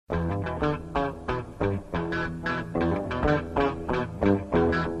Welcome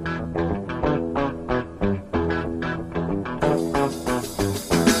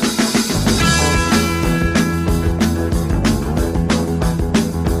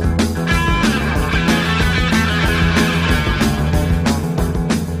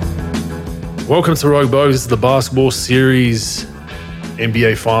to Rogue Bogues. This is the basketball series.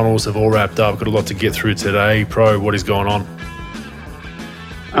 NBA finals have all wrapped up. Got a lot to get through today. Pro, what is going on?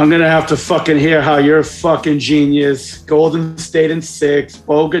 I'm going to have to fucking hear how you're a fucking genius. Golden State in 6,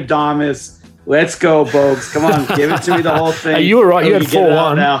 Bogdanovich. Let's go, Bogues. Come on, give it to me the whole thing. Hey, you were right. You had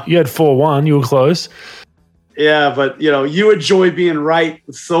 4-1. You had 4-1. You were close. Yeah, but you enjoy being right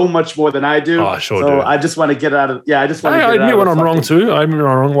so much more than I do. Oh, I sure do. So I just want to get out of. Yeah, I just want to. I admit when I'm wrong too. I admit when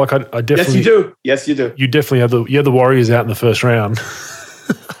I'm wrong. Like I definitely. Yes, you do. Yes, you do. You definitely had the Warriors out in the first round.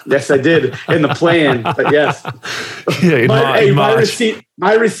 Yes, I did in the play-in. But yes. Yeah, in March.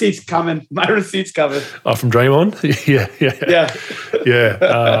 My receipt's coming. My receipt's coming. Oh, from Draymond. Yeah.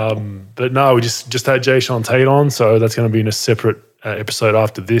 But no, we just had Jae'Sean Tate on, so that's going to be in a separate episode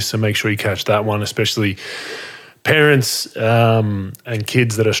after this. So make sure you catch that one, especially parents and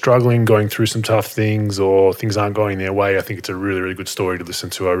kids that are struggling, going through some tough things or things aren't going their way. I think it's a really, really good story to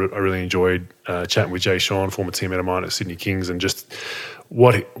listen to. I really enjoyed chatting with Jae'Sean, former teammate of mine at Sydney Kings, and just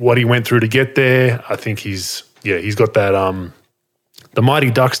what he went through to get there. I think he's got that the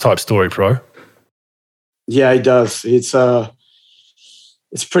Mighty Ducks type story, Pro. Yeah, he does. It's a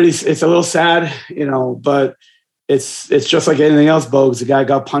little sad, but it's just like anything else, Bogues. The guy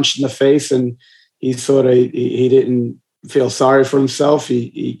got punched in the face and he he didn't feel sorry for himself.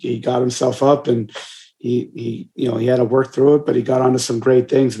 He got himself up and he had to work through it, but he got onto some great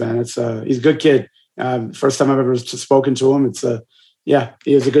things, man. He's a good kid. First time I've ever spoken to him.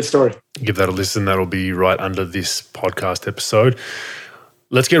 He is a good story. Give that a listen. That'll be right under this podcast episode.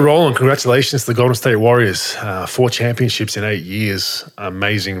 Let's get rolling. Congratulations to the Golden State Warriors. 4 championships in 8 years.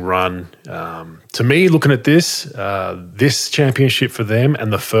 Amazing run. To me, looking at this championship for them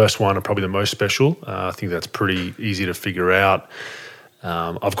and the first one are probably the most special. I think that's pretty easy to figure out.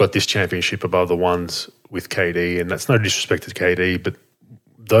 I've got this championship above the ones with KD, and that's no disrespect to KD, but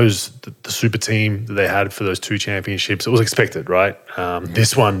the super team that they had for those 2 championships, it was expected, right?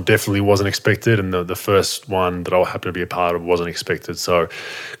 This one definitely wasn't expected, and the first one that I happened to be a part of wasn't expected. So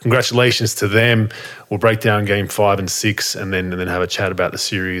congratulations to them. We'll break down game 5 and 6 and then have a chat about the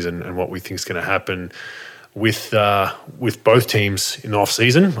series and what we think is going to happen with both teams in the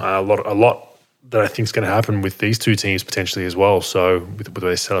off-season. A lot that I think is going to happen with these 2 teams potentially as well, so with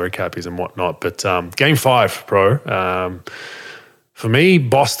their salary cap is and whatnot. But game 5, Pro, for me,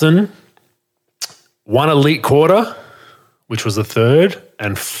 Boston, 1 elite quarter, which was the third,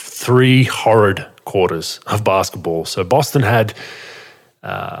 and 3 horrid quarters of basketball. So Boston had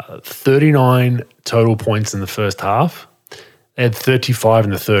 39 total points in the first half. They had 35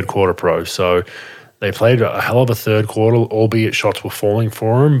 in the third quarter, Pro. So they played a hell of a third quarter, albeit shots were falling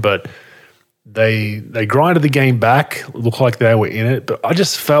for them, but they grinded the game back, looked like they were in it, but I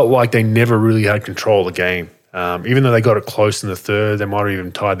just felt like they never really had control of the game. Even though they got it close in the third, they might have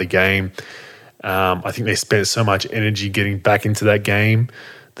even tied the game. I think they spent so much energy getting back into that game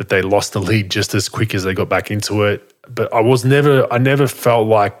that they lost the lead just as quick as they got back into it. But I never felt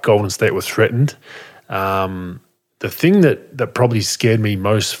like Golden State was threatened. The thing that probably scared me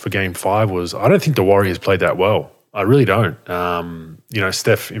most for game 5 was I don't think the Warriors played that well. I really don't.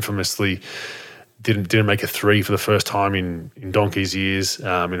 Steph infamously didn't make a 3 for the first time in donkey's years. In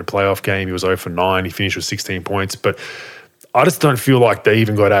a playoff game, he was 0 for 9. He finished with 16 points. But I just don't feel like they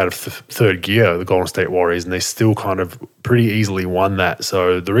even got out of third gear, the Golden State Warriors, and they still kind of pretty easily won that.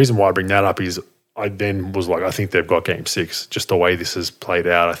 So the reason why I bring that up is I then was like, I think they've got game 6, just the way this has played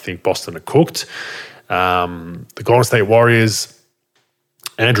out. I think Boston are cooked. The Golden State Warriors,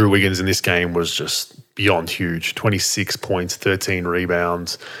 Andrew Wiggins in this game was just beyond huge. 26 points, 13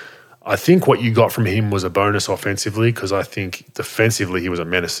 rebounds. I think what you got from him was a bonus offensively because I think defensively he was a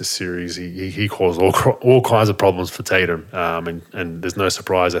menace this series. He caused all kinds of problems for Tatum, and there's no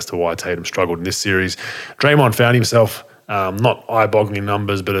surprise as to why Tatum struggled in this series. Draymond found himself, not eye-boggling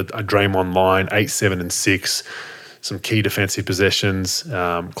numbers, but a Draymond line, 8, 7, and 6, some key defensive possessions.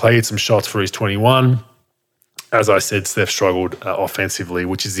 Clay had some shots for his 21. As I said, Steph struggled offensively,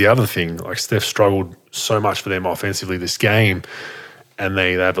 which is the other thing. Like Steph struggled so much for them offensively this game. And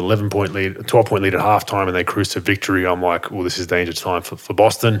they have 12-point lead at halftime, and they cruise to victory. I'm like, well, this is danger time for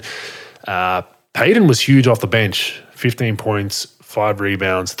Boston. Payton was huge off the bench, 15 points, 5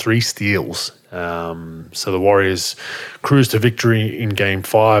 rebounds, 3 steals. So the Warriors cruise to victory in Game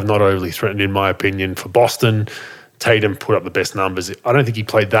 5, not overly threatened in my opinion. For Boston, Tatum put up the best numbers. I don't think he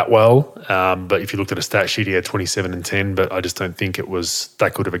played that well, but if you looked at a stat sheet, he had 27 and 10, but I just don't think it was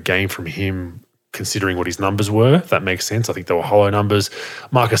that good of a game from him considering what his numbers were, if that makes sense. I think they were hollow numbers.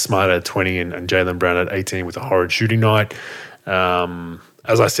 Marcus Smart had 20 and Jaylen Brown had 18 with a horrid shooting night.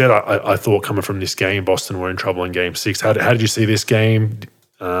 As I said, I thought coming from this game, Boston were in trouble in Game 6. How did you see this game?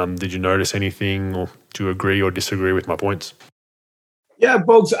 Did you notice anything, or do you agree or disagree with my points? Yeah,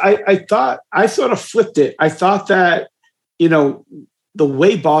 Bogues, I sort of flipped it. I thought that, the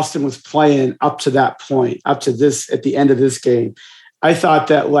way Boston was playing up to that point, up to this, at the end of this game, I thought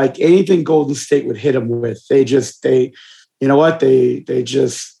that like anything Golden State would hit them with, they took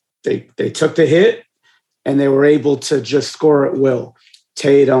the hit and they were able to just score at will.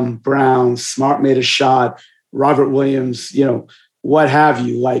 Tatum, Brown, Smart made a shot, Robert Williams, what have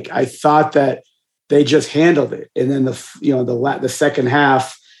you. Like, I thought that they just handled it. And then the second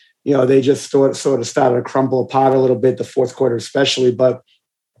half, they just sort of started to crumble apart a little bit, the fourth quarter especially. But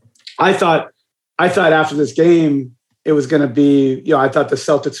I thought after this game, it was going to be, I thought the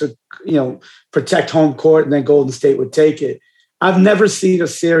Celtics would, protect home court and then Golden State would take it. I've never seen a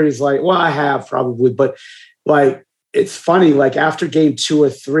series like, well, I have probably, but like, it's funny, like after game 2 or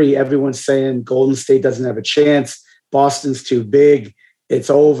 3, everyone's saying Golden State doesn't have a chance. Boston's too big. It's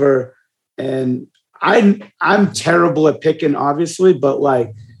over. And I'm terrible at picking, obviously, but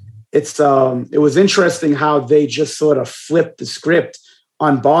like it was interesting how they just sort of flipped the script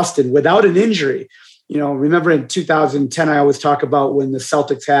on Boston without an injury. Remember in 2010, I always talk about when the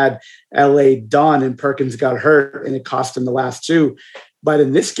Celtics had LA done and Perkins got hurt and it cost them the last 2. But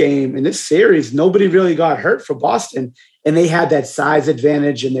in this game, in this series, nobody really got hurt for Boston. And they had that size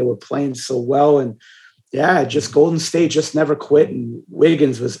advantage and they were playing so well. And yeah, just Golden State just never quit. And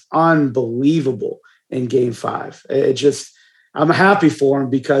Wiggins was unbelievable in game 5. I'm happy for him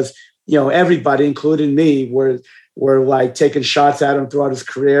because, everybody, including me, were like taking shots at him throughout his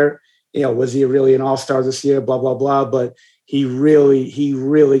career. Was he really an all-star this year? Blah, blah, blah. But he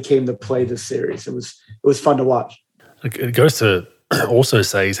really came to play this series. It was fun to watch. It goes to also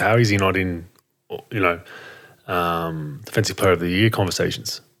says, how is he not in, Defensive Player of the Year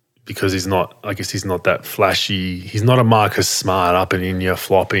conversations? Because he's not that flashy. He's not a Marcus Smart up and in you,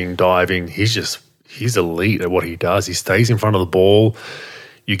 flopping, diving. He's elite at what he does. He stays in front of the ball.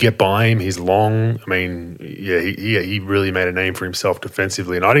 You get by him. He's long. I mean, yeah, he really made a name for himself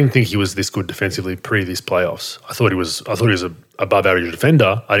defensively. And I didn't think he was this good defensively pre this playoffs. I thought he was a above average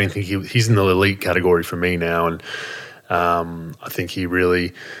defender. I didn't think he's in the elite category for me now. And I think he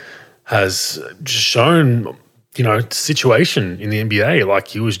really has just shown, situation in the NBA. Like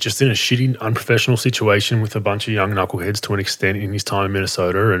he was just in a shitty, unprofessional situation with a bunch of young knuckleheads to an extent in his time in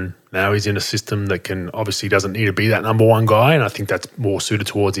Minnesota. And now he's in a system that obviously doesn't need to be that number one guy. And I think that's more suited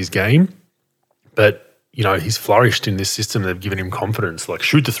towards his game. But, he's flourished in this system. They've given him confidence, like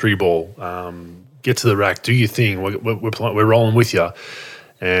shoot the 3 ball, get to the rack, do your thing. We're rolling with you.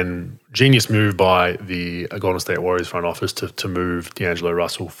 And genius move by the Golden State Warriors front office to move D'Angelo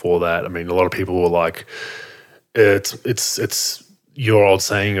Russell for that. I mean, a lot of people were like, it's your old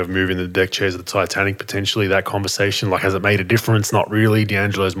saying of moving the deck chairs of the Titanic, potentially, that conversation. Like, has it made a difference? Not really.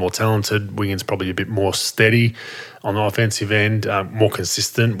 D'Angelo's more talented. Wiggins probably a bit more steady on the offensive end, more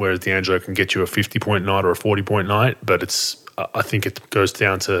consistent, whereas D'Angelo can get you a 50-point night or a 40-point night. But I think it goes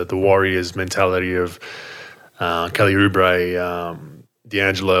down to the Warriors' mentality of Kelly Oubre,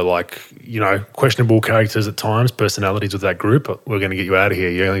 D'Angelo, questionable characters at times, personalities with that group. We're going to get you out of here.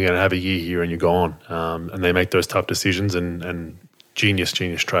 You're only going to have a year here and you're gone. And they make those tough decisions and genius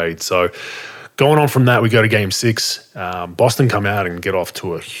trade. So going on from that, we go to Game 6. Boston come out and get off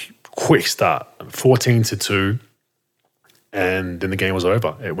to a quick start, 14-2. And then the game was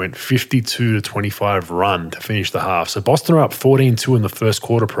over. It went 52-25 run to finish the half. So Boston are up 14-2 in the first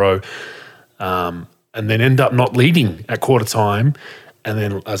quarter, Pro, and then end up not leading at quarter time. And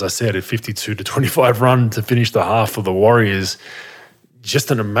then, as I said, a 52-25 run to finish the half for the Warriors. Just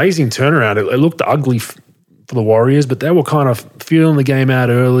an amazing turnaround. It looked ugly for the Warriors, but they were kind of feeling the game out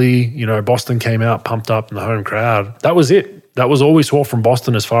early. Boston came out pumped up in the home crowd. That was it. That was all we saw from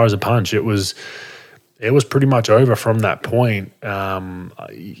Boston as far as a punch. It was pretty much over from that point.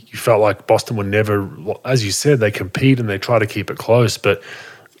 You felt like Boston would never, as you said, they compete and they try to keep it close, but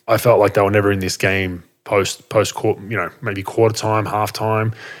I felt like they were never in this game post maybe quarter time, half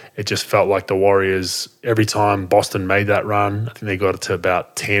time. It just felt like the Warriors, every time Boston made that run, I think they got it to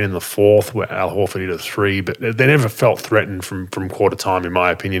about 10 in the fourth where Al Horford hit a 3, but they never felt threatened from quarter time, in my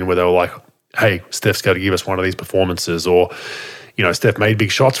opinion, where they were like, hey, Steph's got to give us one of these performances, or Steph made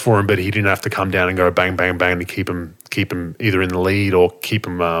big shots for him, but he didn't have to come down and go bang, bang, bang to keep him keep them either in the lead or keep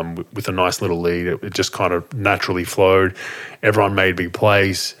them with a nice little lead. It just kind of naturally flowed. Everyone made big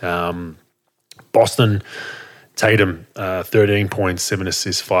plays. Boston, Tatum, 13 points, 7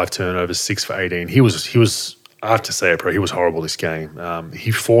 assists, 5 turnovers, 6 for 18. He was I have to say it, bro, he was horrible this game.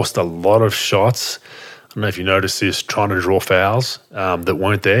 He forced a lot of shots. I don't know if you noticed this, trying to draw fouls that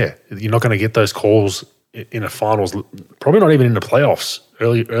weren't there. You're not going to get those calls in a finals, probably not even in the playoffs,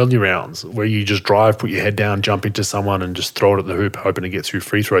 early rounds, where you just drive, put your head down, jump into someone and just throw it at the hoop, hoping to get through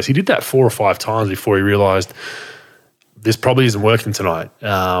free throws. He did that 4 or 5 times before he realized this probably isn't working tonight.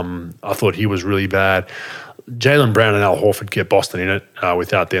 I thought he was really bad. Jaylen Brown and Al Horford get Boston in it.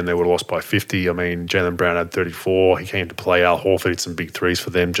 Without them, they would have lost by 50. I mean, Jaylen Brown had 34. He came to play. Al Horford hit some big threes for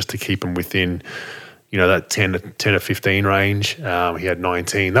them just to keep them within, that 10 to 15 range. He had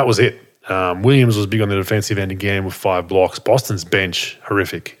 19. That was it. Williams was big on the defensive end again with 5 blocks. Boston's bench,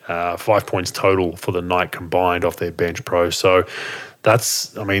 horrific. 5 points total for the night combined off their bench pro. So I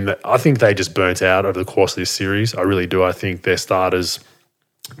think they just burnt out over the course of this series. I really do. I think their starters,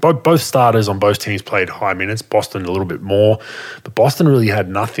 both starters on both teams played high minutes. Boston a little bit more. But Boston really had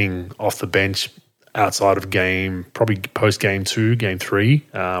nothing off the bench outside of probably post-game 2, game 3.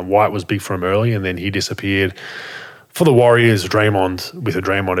 White was big for him early, and then he disappeared. For the Warriors, Draymond, with a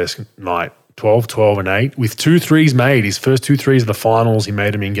Draymond-esque night, 12, 12, and 8, with 2 threes made. His first 2 threes of the finals, he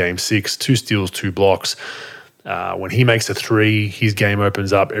made them in game 6, 2 steals, 2 blocks. When he makes a 3, his game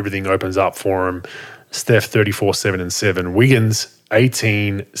opens up. Everything opens up for him. Steph, 34, 7, and 7. Wiggins,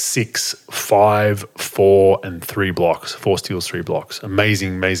 18, 6, 5, 4, and 3 blocks. 4 steals, 3 blocks.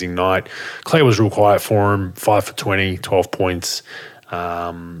 Amazing, amazing night. Clay was real quiet for him, 5 for 20, 12 points.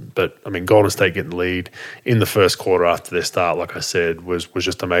 But Golden State getting the lead in the first quarter after their start, like I said, was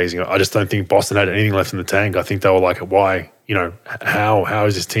just amazing. I just don't think Boston had anything left in the tank. I think they were like, why, how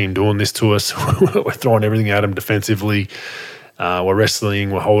is this team doing this to us? We're throwing everything at them defensively. We're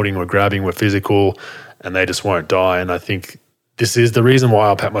wrestling, we're holding, we're grabbing, we're physical, and they just won't die. And I think this is the reason why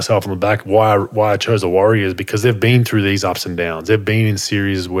I'll pat myself on the back, why I chose the Warriors, because they've been through these ups and downs. They've been in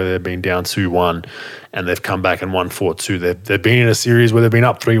series where they've been down 2-1 and they've come back and won 4-2. They've been in a series where they've been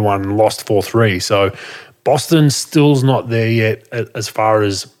up 3-1 and lost 4-3. So Boston still's not there yet as far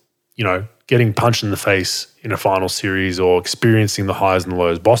as, getting punched in the face in a final series or experiencing the highs and the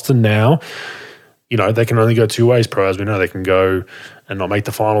lows. Boston now, they can only go 2 ways, pro, as we know. They can go and not make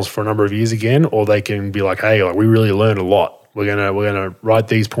the finals for a number of years again, or they can be like, hey, we really learned a lot. We're gonna write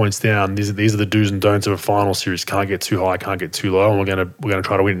these points down. These are the do's and don'ts of a final series. Can't get too high, can't get too low, and we're gonna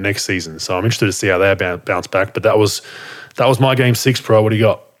try to win it next season. So I'm interested to see how they bounce back. But that was my game 6, pro. What do you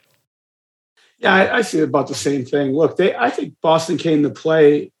got? Yeah, I see about the same thing. Look, I think Boston came to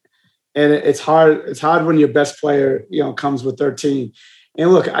play, and it's hard. It's hard when your best player comes with 13.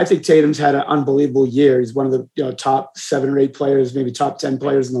 And look, I think Tatum's had an unbelievable year. He's one of the top 7 or 8 players, maybe top 10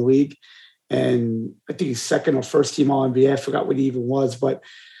 players in the league. And I think he's second or first team All-NBA. I forgot what he even was, but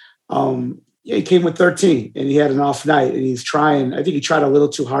he came with 13 and he had an off night and he's trying. I think he tried a little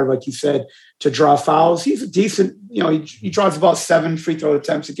too hard, like you said, to draw fouls. He's a decent, he draws about 7 free throw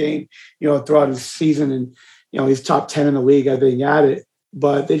attempts a game, throughout his season. And, he's top 10 in the league, I think, at it.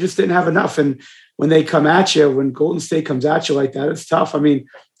 But they just didn't have enough. And when they come at you, when Golden State comes at you like that, it's tough.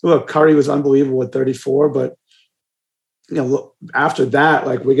 Look, Curry was unbelievable at 34, but after that,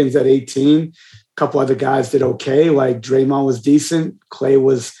 like Wiggins at 18, a couple other guys did okay. Like Draymond was decent. Clay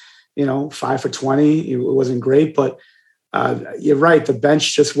was, 5 for 20. It wasn't great, but you're right. The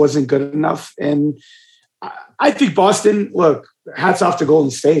bench just wasn't good enough. And I think Boston, look, hats off to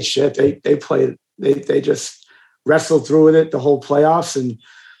Golden State. Shit, they played. They just wrestled through with it the whole playoffs and,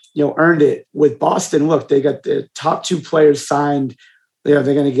 earned it. With Boston, look, they got the top 2 players signed. They're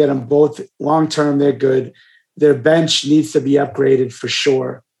going to get them both long-term. They're good. Their bench needs to be upgraded for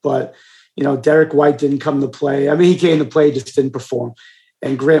sure. But, Derek White didn't come to play. He came to play, just didn't perform.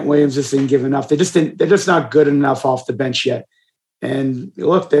 And Grant Williams just didn't give enough. They're just not good enough off the bench yet. And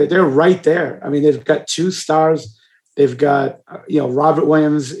look, they're right there. They've got 2 stars. They've got, Robert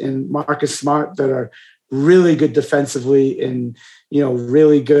Williams and Marcus Smart that are really good defensively and,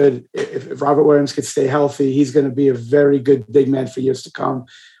 really good. If Robert Williams could stay healthy, he's going to be a very good big man for years to come.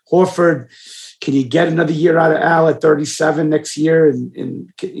 Horford, can you get another year out of Al at 37 next year? And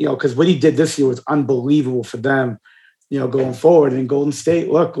because what he did this year was unbelievable for them, going forward. And Golden State,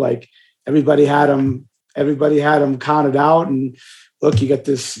 look, like everybody had him counted out. And look, you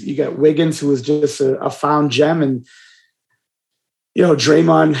got Wiggins, who was just a found gem. And,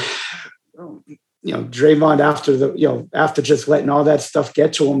 Draymond after just letting all that stuff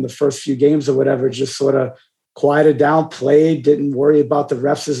get to him the first few games or whatever, just sort of quieted down, played, didn't worry about the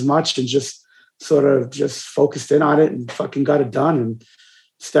refs as much, and just sort of just focused in on it and fucking got it done. And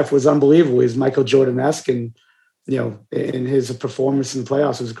Steph was unbelievable. He was Michael Jordan-esque, and in his performance in the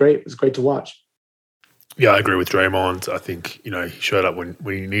playoffs, it was great. It was great to watch. Yeah, I agree with Draymond. I think, he showed up when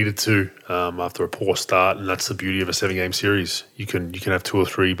he needed to after a poor start, and that's the beauty of a 7-game series. You can have 2 or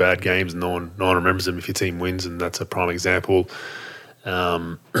 3 bad games and no one remembers them if your team wins, and that's a prime example.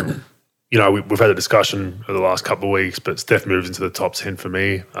 We've had a discussion over the last couple of weeks, but Steph moves into the top 10 for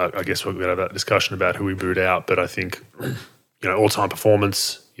me. I guess we're going to have that discussion about who we boot out, but I think, all-time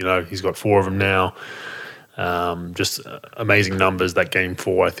performance, he's got 4 of them now. Just amazing numbers. That game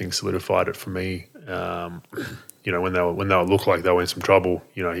 4, I think, solidified it for me. When they looked like they were in some trouble,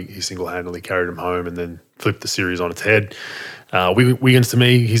 he single-handedly carried them home and then flipped the series on its head. Wiggins, to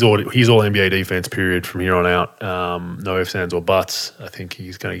me, he's all NBA defense, period, from here on out. No ifs, ands, or buts. I think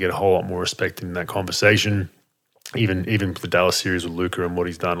he's going to get a whole lot more respect in that conversation. Even for the Dallas series with Luka and what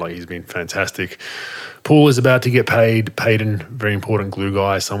he's done, he's been fantastic. Poole is about to get paid. Payton, very important glue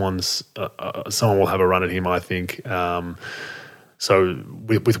guy. Someone will have a run at him, I think. So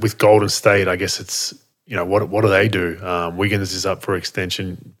with Golden State, I guess it's what do they do? Wiggins is up for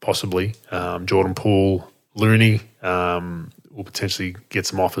extension, possibly. Jordan Poole, Looney will potentially get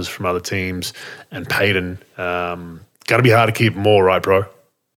some offers from other teams, and Payton. Going to be hard to keep them all, right, bro?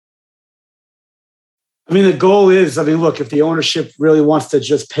 I mean, the goal is, look, if the ownership really wants to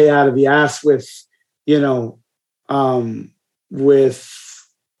just pay out of the ass with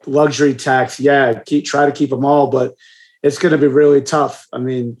luxury tax, try to keep them all, but it's going to be really tough.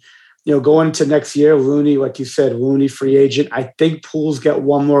 Going into next year, Looney, like you said, Looney free agent. I think Poole's got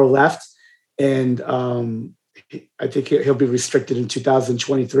 1 more left, and I think he'll be restricted in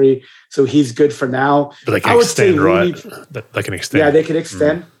 2023, so he's good for now. But they can extend, right? They can extend. Yeah, they can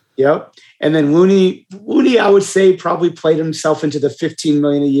extend. Yep. And then Looney, I would say, probably played himself into the $15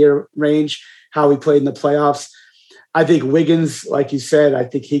 million a year range, how he played in the playoffs. I think Wiggins, like you said, I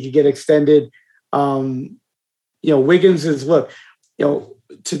think he could get extended. Wiggins is, to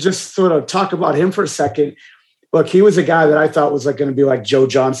just sort of talk about him for a second. Look, he was a guy that I thought was going to be like Joe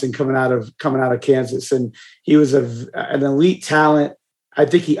Johnson coming out of Kansas, and he was an elite talent. I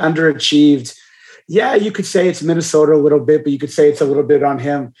think he underachieved. Yeah, you could say it's Minnesota a little bit, but you could say it's a little bit on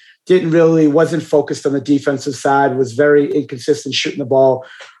him. Wasn't focused on the defensive side, was very inconsistent shooting the ball,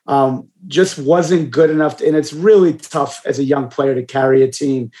 just wasn't good enough. And it's really tough as a young player to carry a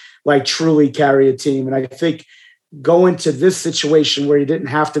team, truly carry a team. And I think going to this situation where he didn't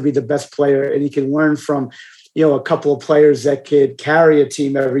have to be the best player and he can learn from, a couple of players that could carry a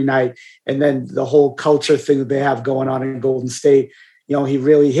team every night. And then the whole culture thing that they have going on in Golden State, he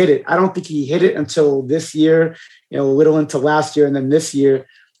really hit it. I don't think he hit it until this year, a little into last year. And then this year,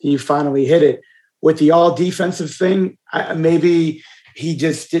 he finally hit it. With the all defensive thing, maybe he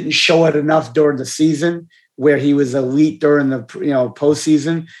just didn't show it enough during the season where he was elite during the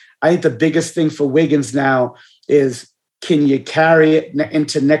postseason. I think the biggest thing for Wiggins now is, can you carry it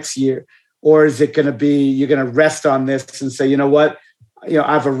into next year? Or is it going to be, you're going to rest on this and say, you know what,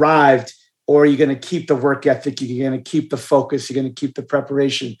 I've arrived, or are you going to keep the work ethic? You're going to keep the focus. You're going to keep the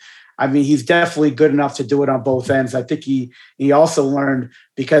preparation. He's definitely good enough to do it on both ends. I think he also learned,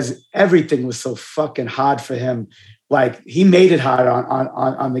 because everything was so fucking hard for him. He made it hard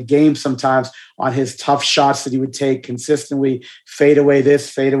on the game sometimes, on his tough shots that he would take consistently, fade away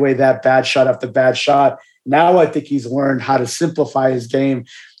this, fade away that, bad shot after bad shot. Now I think he's learned how to simplify his game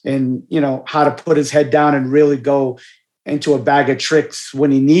and, how to put his head down and really go into a bag of tricks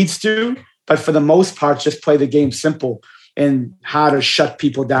when he needs to. But for the most part, just play the game simple and how to shut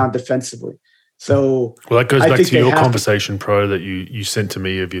people down defensively. So, well, that goes back to your conversation, Pro, that you sent to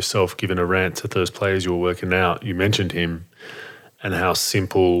me of yourself giving a rant to those players you were working out. You mentioned him and how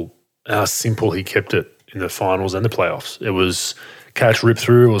simple he kept it in the finals and the playoffs. It was catch, rip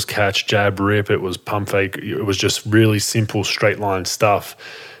through. It was catch, jab, rip. It was pump fake. It was just really simple, straight line stuff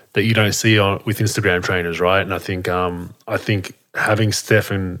that you don't see with Instagram trainers, right? And I think having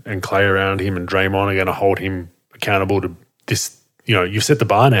Steph and Clay around him and Draymond are going to hold him accountable to this. You've set the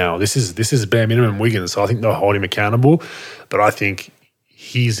bar now. This is bare minimum Wiggins, so I think they'll hold him accountable. But I think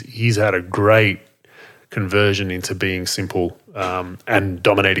he's had a great conversion into being simple and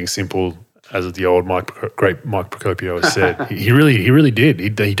dominating simple, as the old great Mike Procopio has said. he really did.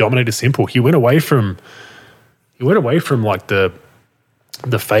 He dominated simple. He went away from like the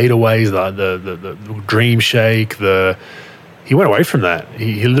fadeaways, the dream shake. He went away from that.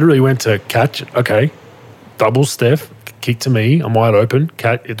 He literally went to catch. Okay, double Steph. Kick to me, I'm wide open.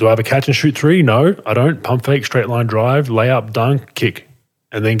 Do I have a catch and shoot 3? No, I don't. Pump fake, straight line drive, layup, dunk, kick,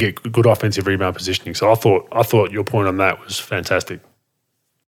 and then get good offensive rebound positioning. So I thought your point on that was fantastic.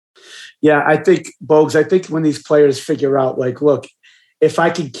 Yeah, I think, Bogues, I think when these players figure out, like, look, if I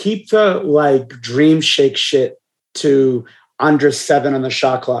can keep the like dream shake shit to under 7 on the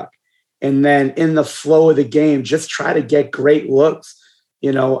shot clock, and then in the flow of the game, just try to get great looks.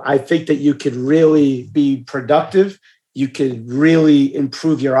 I think that you could really be productive. You could really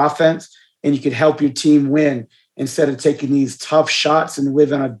improve your offense, and you could help your team win instead of taking these tough shots and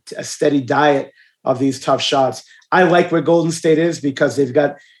live on a steady diet of these tough shots. I like where Golden State is because they've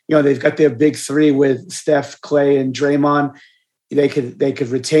got their big three with Steph, Clay, and Draymond. They could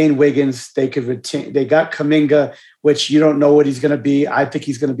retain Wiggins. They got Kuminga, which you don't know what he's going to be. I think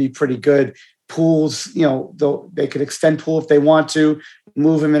he's going to be pretty good. Pools, they could extend Poole if they want to,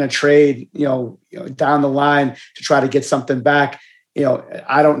 move him in a trade, down the line to try to get something back.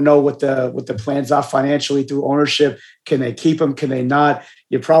 I don't know what the plans are financially through ownership. Can they keep him? Can they not?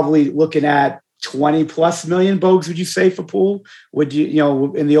 You're probably looking at 20 plus million, Bogues, would you say, for Poole? Would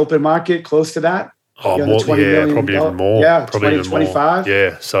you, in the open market, close to that? Oh, more, probably even more. Yeah, probably 20, 25. More.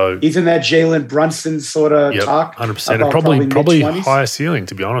 Yeah, so he's in that Jalen Brunson sort of talk. 100%. And probably higher ceiling,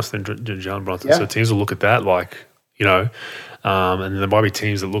 to be honest, than Jalen Brunson. Yeah. So teams will look at that and there might be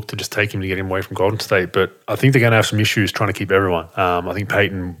teams that look to just take him to get him away from Golden State. But I think they're going to have some issues trying to keep everyone. I think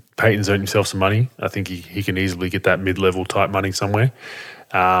Peyton's earned himself some money. I think he can easily get that mid-level type money somewhere.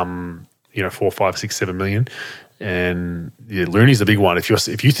 4, 5, 6, 7 million. And Looney's the big one. If you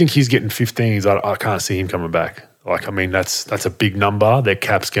think he's getting 15s, I can't see him coming back. That's a big number. Their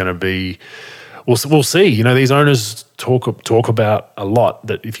cap's going to be. We'll see. These owners talk about a lot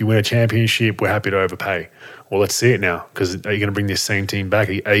that if you win a championship, we're happy to overpay. Well, let's see it now. Because are you going to bring this same team back?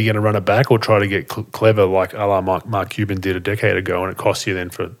 Are you going to run it back or try to get clever like a la Mark Cuban did a decade ago, and it costs you then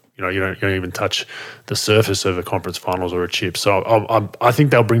for. You don't even touch the surface of a conference finals or a chip. So I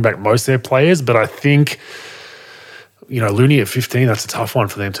think they'll bring back most of their players, but I think. Looney at 15, that's a tough one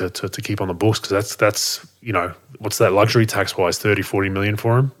for them to keep on the books because that's what's that luxury tax wise, 30, 40 million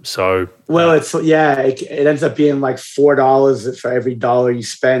for him. So it ends up being like $4 for every dollar you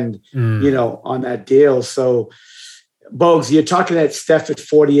spend, on that deal. So Bogues, you're talking at Steph at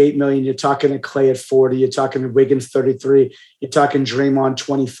 48 million, you're talking at Clay at 40, you're talking at Wiggins 33, you're talking Draymond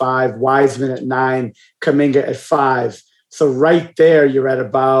 25, Wiseman at 9, Kuminga at 5. So right there, you're at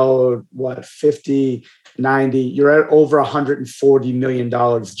about 50, 90. You're at over $140 million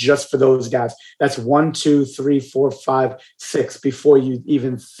just for those guys. That's 1, 2, 3, 4, 5, 6 before you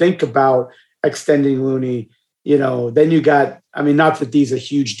even think about extending Looney. Then you got, not that these are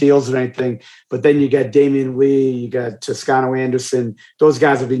huge deals or anything, but then you got Damian Lee, you got Toscano Anderson. Those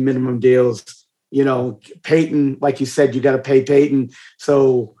guys will be minimum deals. Peyton, like you said, you got to pay Peyton.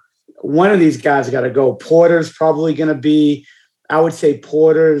 So one of these guys got to go. Porter's probably going to be, I would say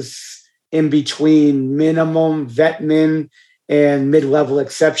Porter's in between minimum vet min and mid-level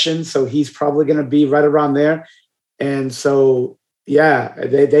exception. So he's probably going to be right around there. And so,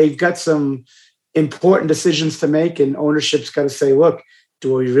 they've got some important decisions to make, and ownership's got to say, look,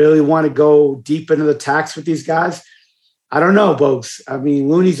 do we really want to go deep into the tax with these guys? I don't know, Bogues.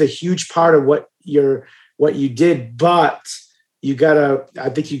 Looney's a huge part of what you did, but I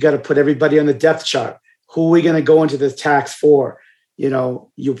think you got to put everybody on the depth chart. Who are we going to go into the tax for?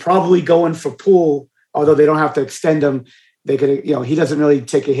 You're probably going for Poole, although they don't have to extend him. They could, he doesn't really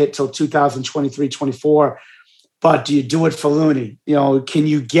take a hit till 2023, 24. But do you do it for Looney? Can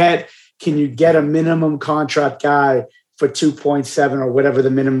you get a minimum contract guy for 2.7 or whatever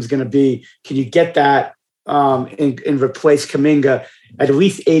the minimum is going to be? Can you get that and replace Kuminga at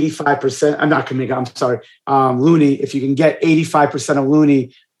least 85%? I'm not Kuminga. I'm sorry, Looney. If you can get 85% of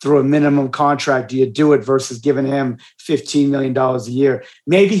Looney through a minimum contract, do you do it versus giving him $15 million a year?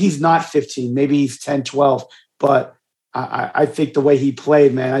 Maybe he's not 15, maybe he's 10, 12, but I think the way he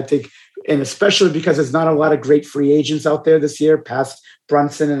played, man, I think, and especially because there's not a lot of great free agents out there this year, past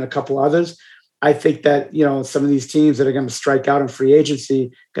Brunson and a couple others, I think that, some of these teams that are going to strike out in free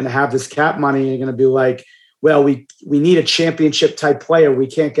agency, going to have this cap money, and are going to be like, well, we need a championship type player. We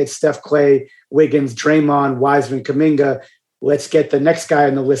can't get Steph, Clay, Wiggins, Draymond, Wiseman, Kuminga. Let's get the next guy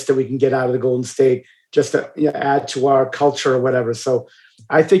on the list that we can get out of the Golden State just to add to our culture or whatever. So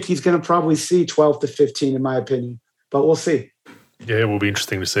I think he's going to probably see 12 to 15 in my opinion, but we'll see. Yeah, it will be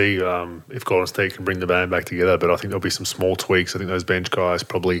interesting to see if Golden State can bring the band back together, but I think there'll be some small tweaks. I think those bench guys,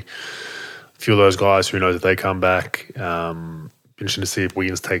 probably a few of those guys, who knows if they come back. Interesting to see if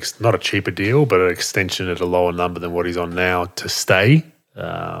Wiggins takes not a cheaper deal, but an extension at a lower number than what he's on now to stay.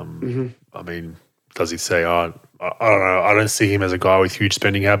 Does he say, I don't know. I don't see him as a guy with huge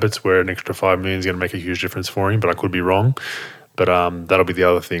spending habits where an extra $5 million is going to make a huge difference for him, but I could be wrong. But that'll be the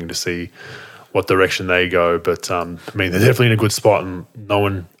other thing to see what direction they go. But I mean, they're definitely in a good spot, and no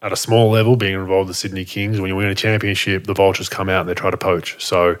one at a small level being involved with the Sydney Kings. When you win a championship, the Vultures come out and they try to poach.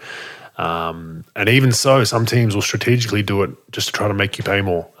 So, and even so, some teams will strategically do it just to try to make you pay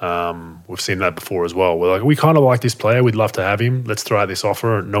more. We've seen that before as well. We're like, we kind of like this player, we'd love to have him. Let's throw out this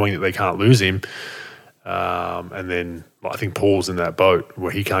offer, knowing that they can't lose him. And then I think Paul's in that boat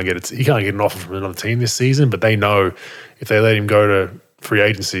where he can't get an offer from another team this season, but they know if they let him go to free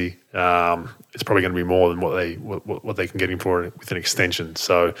agency, it's probably going to be more than what they can get him for with an extension.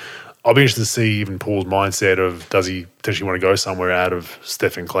 So I'll be interested to see even Paul's mindset of, does he potentially want to go somewhere out of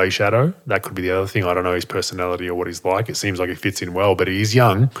Steph and Clay shadow? That could be the other thing. I don't know his personality or what he's like. It seems like he fits in well, but he's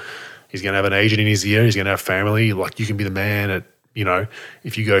young. He's going to have an agent in his ear. He's going to have family. Like, you can be the man at,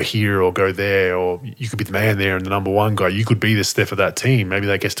 if you go here or go there, or you could be the man there and the number one guy. You could be the Steph of that team. Maybe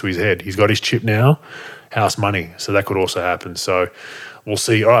that gets to his head. He's got his chip now, house money. So that could also happen. So we'll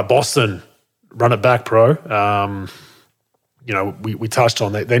see. All right, Boston, run it back, bro. We touched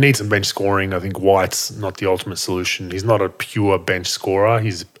on that. They need some bench scoring. I think White's not the ultimate solution. He's not a pure bench scorer.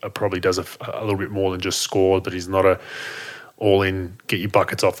 He's probably does a little bit more than just score, but he's not a all-in, get your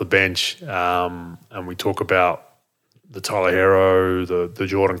buckets off the bench. And we talk about the Tyler Hero, the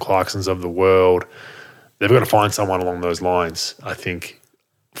Jordan Clarksons of the world. They've got to find someone along those lines, I think,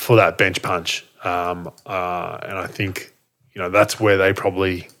 for that bench punch. And I think that's where they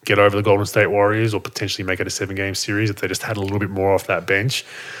probably get over the Golden State Warriors, or potentially make it a 7-game series if they just had a little bit more off that bench.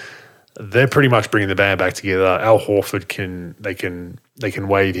 They're pretty much bringing the band back together. Al Horford can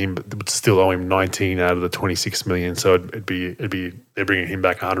waive him, but still owe him 19 out of the 26 million. So it'd be they're bringing him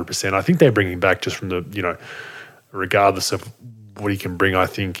back 100%. I think they're bringing him back just from the regardless of what he can bring. I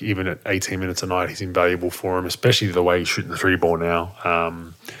think even at 18 minutes a night, he's invaluable for him, especially the way he's shooting the 3-ball now.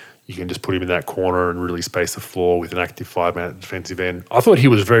 You can just put him in that corner and really space the floor with an active 5-man defensive end. I thought he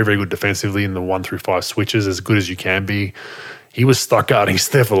was very, very good defensively in the 1 through 5 switches, as good as you can be. He was stuck guarding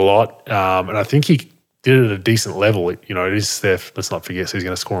Steph a lot, and I think he did it at a decent level. It is Steph. Let's not forget, so he's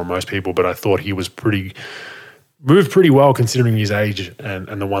going to score on most people, but I thought he was moved pretty well considering his age and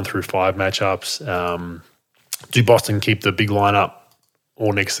the 1 through 5 matchups. Do Boston keep the big lineup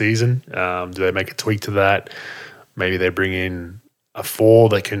all next season? Do they make a tweak to that? Maybe they bring in a 4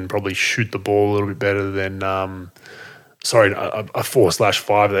 that can probably shoot the ball a little bit better than a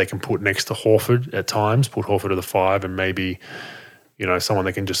 4/5 that they can put next to Horford at times, put Horford at the 5, and maybe, someone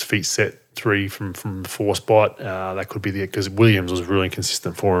that can just feet set 3 from the 4 spot. That could be because Williams was really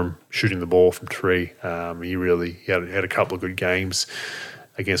consistent for him shooting the ball from 3. He had a couple of good games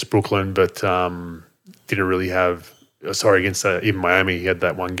against Brooklyn, but didn't really have – against even Miami, he had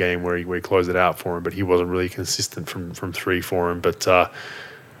that one game where he closed it out for him, but he wasn't really consistent from 3 for him. But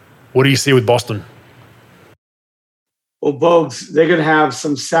what do you see with Boston? Well, Bogues, they're going to have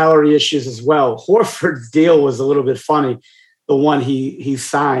some salary issues as well. Horford's deal was a little bit funny. The one he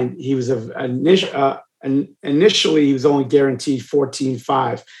signed, he was initially he was only guaranteed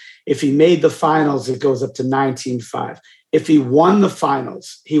 14.5. If he made the finals, it goes up to 19.5. If he won the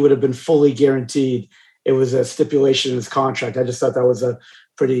finals, he would have been fully guaranteed. It was a stipulation in his contract. I just thought that was a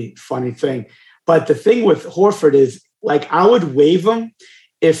pretty funny thing. But the thing with Horford is, I would waive him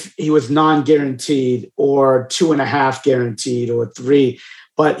if he was non-guaranteed or 2.5 guaranteed or 3.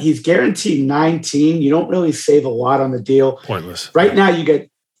 But he's guaranteed 19. You don't really save a lot on the deal. Pointless. Right now, you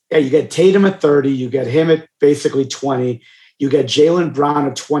get Tatum at 30. You get him at basically 20. You get Jaylen Brown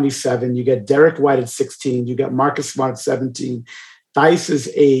at 27. You get Derek White at 16. You get Marcus Smart at 17. Theis is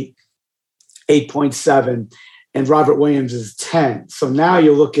 8.7, and Robert Williams is 10. So now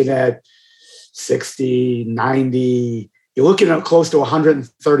you're looking at 60, 90. You're looking at close to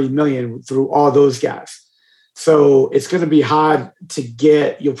 130 million through all those guys. So it's going to be hard to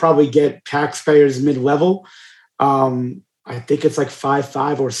get. You'll probably get taxpayers mid-level. I think it's like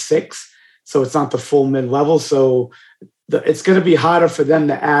 5.5 or 6. So it's not the full mid-level. So it's going to be harder for them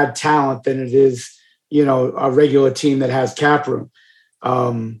to add talent than it is, a regular team that has cap room.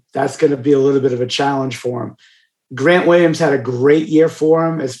 That's going to be a little bit of a challenge for him. Grant Williams had a great year for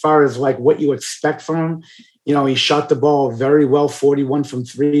him as far as what you expect from him. He shot the ball very well, 41 from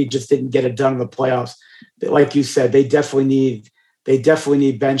 3, just didn't get it done in the playoffs. Like you said, they definitely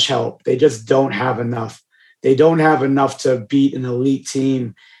need bench help. They just don't have enough. They don't have enough to beat an elite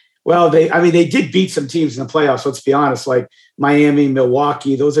team. Well, they did beat some teams in the playoffs. Let's be honest, like Miami,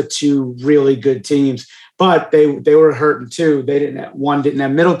 Milwaukee. Those are 2 really good teams, but they were hurting too. One didn't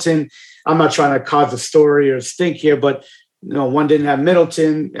have Middleton. I'm not trying to cause a story or stink here, but one didn't have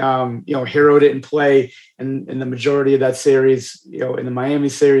Middleton. Hero didn't play in the majority of that series. In the Miami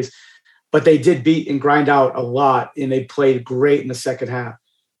series, but they did beat and grind out a lot, and they played great in the second half.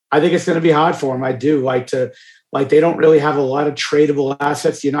 I think it's going to be hard for them. I do they don't really have a lot of tradable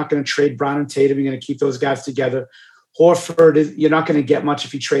assets. You're not going to trade Brown and Tatum. You're going to keep those guys together. Horford, you're not going to get much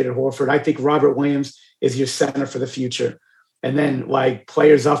if you traded Horford. I think Robert Williams is your center for the future. And then like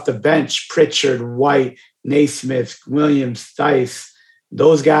players off the bench, Pritchard, White, Naismith, Williams, Dice,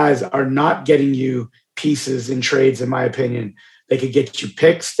 those guys are not getting you pieces in trades, in my opinion. They could get you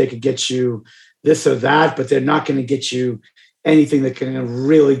picks, they could get you this or that, but they're not going to get you anything that can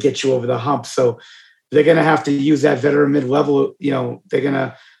really get you over the hump. So they're going to have to use that veteran mid-level. They're going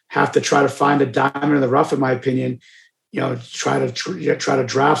to have to try to find a diamond in the rough, in my opinion. Try to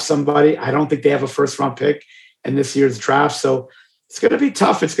draft somebody. I don't think they have a first-round pick in this year's draft, so it's going to be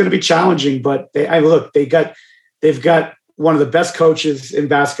tough. It's going to be challenging. But they've got one of the best coaches in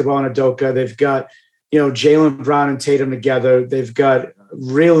basketball in Udoka. They've got Jaylen Brown and Tatum together. They've got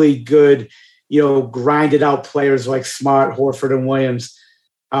really good grinded out players like Smart, Horford, and Williams,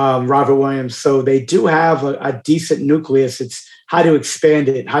 Robert Williams. So they do have a decent nucleus. It's how to expand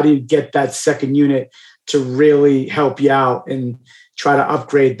it. How do you get that second unit to really help you out and try to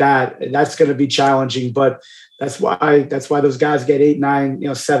upgrade that? And that's going to be challenging, but that's why those guys get $7,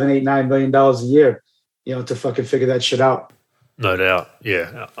 $8, $9 million a year, to fucking figure that shit out. No doubt.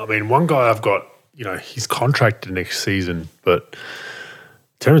 Yeah. I mean, one guy I've got, he's contracted next season, but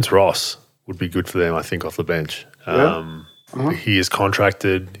Terrence Ross would be good for them, I think, off the bench. Yeah. He is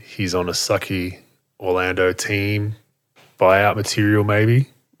contracted. He's on a sucky Orlando team, buyout material maybe.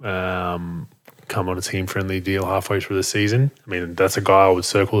 Come on a team-friendly deal halfway through the season. I mean, that's a guy I would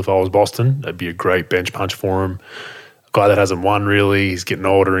circle if I was Boston. That'd be a great bench punch for him. A guy that hasn't won really. He's getting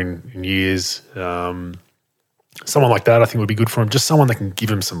older in years. Someone like that I think would be good for him. Just someone that can give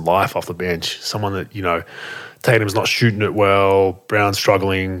him some life off the bench. Someone that, Tatum's not shooting it well, Brown's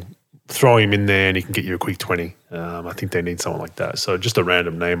struggling, throw him in there and he can get you a quick 20. I think they need someone like that. So just a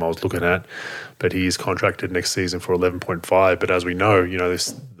random name I was looking at, but he is contracted next season for 11.5. But as we know,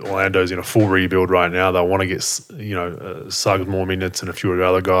 this Orlando's in a full rebuild right now. They'll want to get, Suggs more minutes and a few of the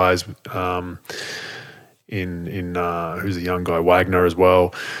other guys. Who's a young guy, Wagner as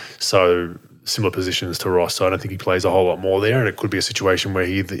well. So similar positions to Ross. So I don't think he plays a whole lot more there. And it could be a situation where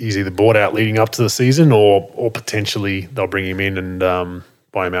he's either bought out leading up to the season or potentially they'll bring him in and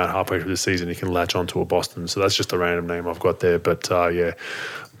buy him out halfway through the season. He can latch onto a Boston. So that's just a random name I've got there. But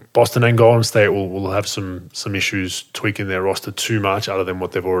Boston and Golden State will have some issues tweaking their roster too much other than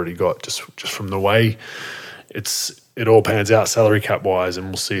what they've already got, just from the way it all pans out salary cap wise. And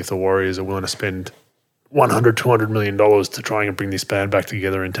we'll see if the Warriors are willing to spend $100-200 million to try and bring this band back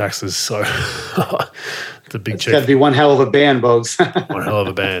together in taxes. So it's a big check. It's got to be one hell of a band, Bogues. One hell of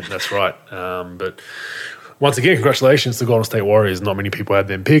a band, that's right. But once again, congratulations to Golden State Warriors. Not many people had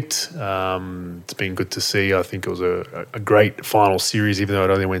them picked. It's been good to see. I think it was a great final series, even though it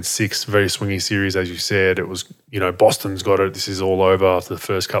only went 6. Very swingy series, as you said. It was, Boston's got it. This is all over after the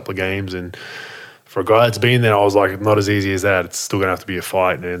first couple of games. And for a guy that's been there, I was like, not as easy as that. It's still going to have to be a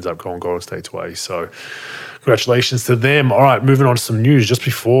fight, and it ends up going Golden State's way. So congratulations to them. All right, moving on to some news. Just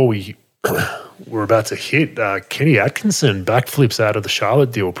before we're about to hit, Kenny Atkinson backflips out of the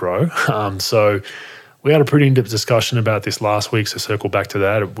Charlotte deal, bro. So we had a pretty in-depth discussion about this last week, so circle back to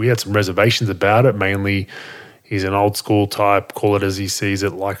that. We had some reservations about it. Mainly, he's an old-school type, call it as he sees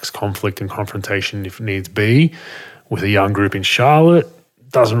it, likes conflict and confrontation if needs be, with a young group in Charlotte.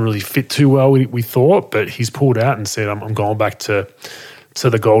 Doesn't really fit too well, we thought, but he's pulled out and said, I'm going back to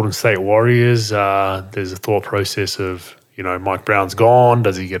the Golden State Warriors. There's a thought process of, Mike Brown's gone.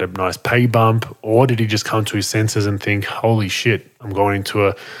 Does he get a nice pay bump? Or did he just come to his senses and think, holy shit, I'm going into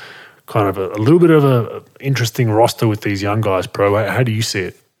a kind of a little bit of a interesting roster with these young guys, bro. How do you see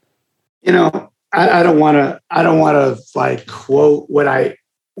it? I don't want to like quote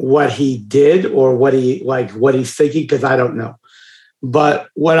what he did or what he's thinking, because I don't know. But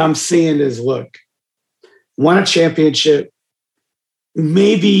what I'm seeing is, look, won a championship.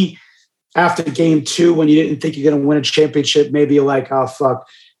 Maybe after game 2, when you didn't think you're going to win a championship, maybe you're like, oh, fuck,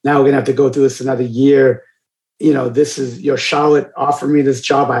 now we're going to have to go through this another year. This is Charlotte offered me this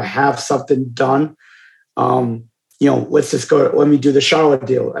job. I have something done. Let's just go. Let me do the Charlotte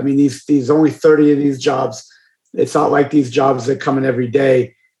deal. I mean, these only 30 of these jobs. It's not like these jobs that come in every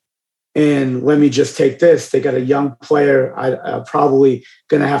day. And let me just take this. They got a young player I'm probably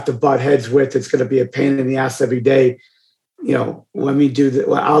going to have to butt heads with. It's going to be a pain in the ass every day. Let me do that.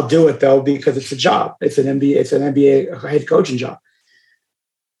 Well, I'll do it though, because it's a job. It's an NBA head coaching job.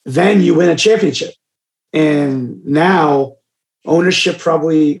 Then you win a championship. And now ownership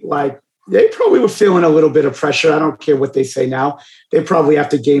probably they probably were feeling a little bit of pressure. I don't care what they say now. They probably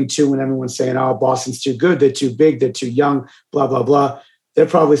after game 2 when everyone's saying, oh, Boston's too good. They're too big. They're too young, blah, blah, blah. they're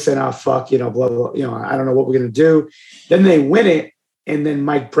probably saying, "Oh fuck," blah blah. I don't know what we're gonna do. Then they win it, and then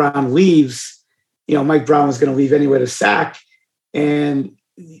Mike Brown leaves. Mike Brown was going to leave anyway to Sac, and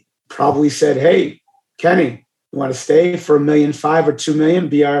probably said, "Hey, Kenny, you want to stay for $1.5 million or $2 million?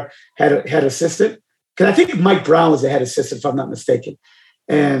 Be our head assistant?" Because I think Mike Brown was the head assistant, if I'm not mistaken.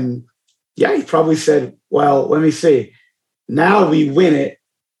 And yeah, he probably said, "Well, let me see. Now we win it.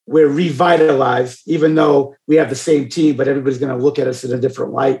 We're revitalized, even though we have the same team, but everybody's going to look at us in a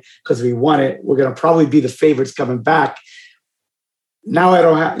different light because we won it. We're going to probably be the favorites coming back. Now I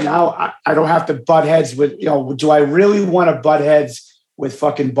don't have to butt heads with, do I really want to butt heads with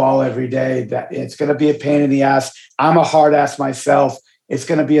fucking Ball every day? That it's going to be a pain in the ass. I'm a hard ass myself. It's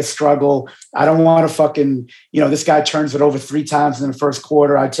going to be a struggle. I don't want to fucking, this guy turns it over 3 times in the first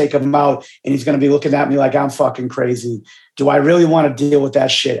quarter. I take him out and he's going to be looking at me like I'm fucking crazy. Do I really want to deal with that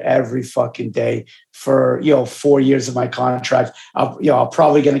shit every fucking day for, 4 years of my contract? I'm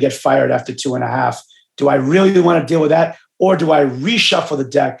probably going to get fired after 2.5. Do I really want to deal with that? Or do I reshuffle the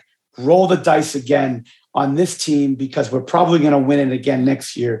deck, roll the dice again on this team because we're probably going to win it again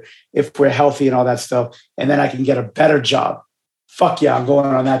next year if we're healthy and all that stuff, and then I can get a better job? Fuck yeah, I'm going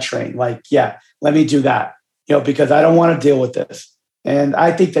on that train. Like, yeah, let me do that, because I don't want to deal with this. And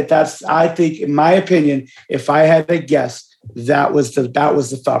I think I think in my opinion, if I had to guess, that was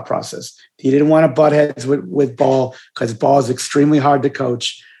the thought process. He didn't want to butt heads with Ball because Ball is extremely hard to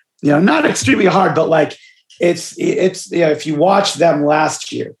coach. Not extremely hard, but like it's if you watch them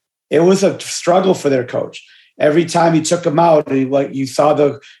last year, it was a struggle for their coach. Every time he took him out, you saw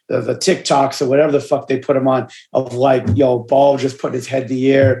the TikToks or whatever the fuck they put him on of Ball just putting his head in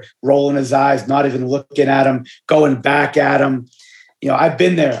the air, rolling his eyes, not even looking at him, going back at him. I've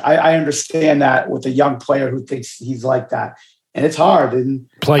been there. I understand that with a young player who thinks he's like that, and it's hard. And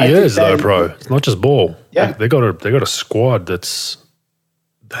players though, bro, it's not just Ball. Yeah, they got a squad that's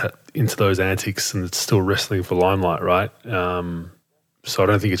into those antics and it's still wrestling for limelight, right? So I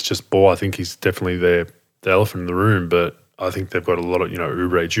don't think it's just Ball. I think he's definitely the elephant in the room, but I think they've got a lot of,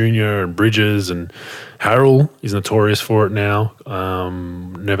 Oubre Jr. and Bridges, and Harrell is notorious for it now.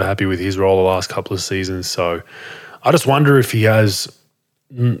 Never happy with his role the last couple of seasons. So I just wonder if he has,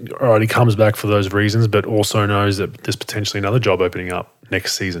 all right, he comes back for those reasons, but also knows that there's potentially another job opening up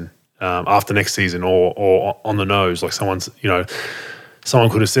next season, after next season, or on the nose. Like someone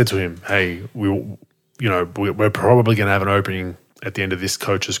could have said to him, "Hey, we're probably going to have an opening at the end of this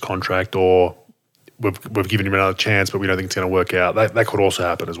coach's contract, or we've given him another chance, but we don't think it's going to work out." That could also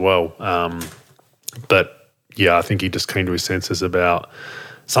happen as well. But yeah, I think he just came to his senses about,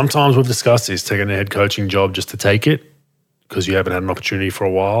 sometimes we've discussed this, taking a head coaching job just to take it because you haven't had an opportunity for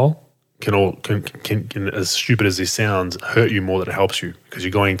a while can, as stupid as this sounds, hurt you more than it helps you, because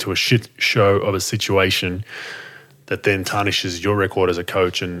you're going to a shit show of a situation that then tarnishes your record as a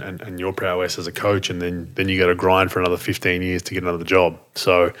coach and your prowess as a coach, and then you got to grind for another 15 years to get another job.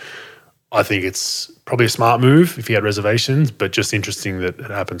 So I think it's probably a smart move if he had reservations, but just interesting that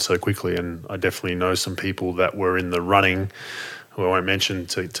it happened so quickly. And I definitely know some people that were in the running, who I won't mention,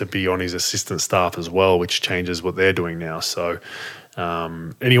 to be on his assistant staff as well, which changes what they're doing now. So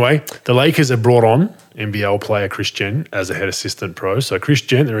anyway, the Lakers have brought on NBL player Chris Gent as a head assistant pro. So Chris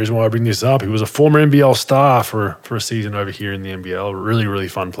Gent, the reason why I bring this up, he was a former NBL star for a season over here in the NBL. Really, really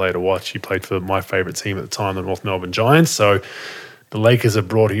fun player to watch. He played for my favourite team at the time, the North Melbourne Giants. So the Lakers have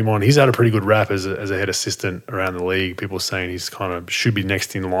brought him on. He's had a pretty good rap as a head assistant around the league. People are saying he's kind of should be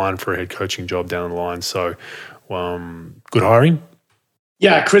next in line for a head coaching job down the line. So good hiring.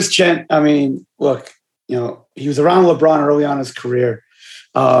 Yeah, Chris Gent, I mean, look, he was around LeBron early on in his career.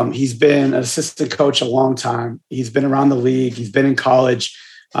 He's been an assistant coach a long time. He's been around the league. He's been in college.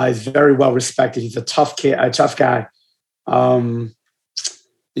 He's very well respected. He's a tough guy. I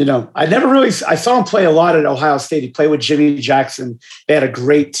saw him play a lot at Ohio State. He played with Jimmy Jackson. They had a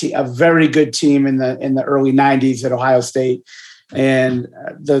great team, a very good team in the early 90s at Ohio State. And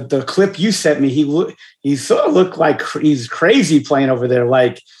the clip you sent me, he sort of looked like he's crazy playing over there.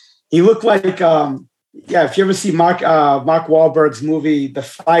 Like he looked like, if you ever see Mark Wahlberg's movie, The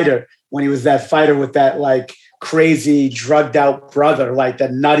Fighter, when he was that fighter with that like crazy drugged out brother, like the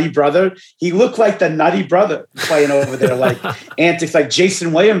nutty brother, he looked like the nutty brother playing over there, like antics, like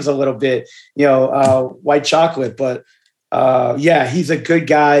Jason Williams a little bit, white chocolate. But he's a good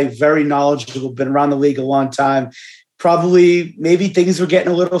guy, very knowledgeable, been around the league a long time. Probably maybe things were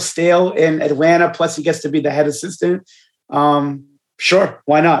getting a little stale in Atlanta. Plus he gets to be the head assistant. Sure,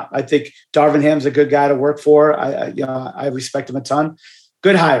 why not? I think Darvin Ham's a good guy to work for. I respect him a ton.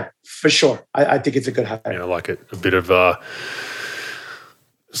 Good hire, for sure. I think it's a good hire. Yeah, I like it. A bit of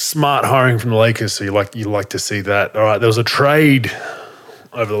smart hiring from the Lakers, so you like to see that. All right, there was a trade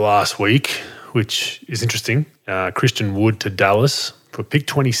over the last week, which is interesting. Christian Wood to Dallas for pick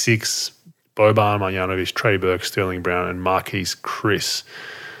 26, Boban Marjanovic, Trey Burke, Sterling Brown, and Marquise Chris.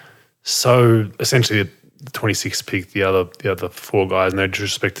 So essentially the 26th pick, the other four guys, no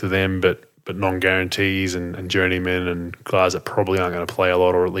disrespect to them, but non-guarantees and journeymen and guys that probably aren't going to play a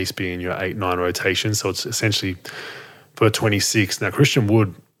lot or at least be in your 8-9 rotation. So it's essentially for 26. Now, Christian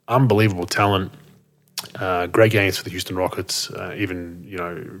Wood, unbelievable talent. Great games for the Houston Rockets.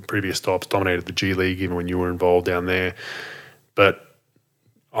 Even, previous stops, dominated the G League even when you were involved down there. But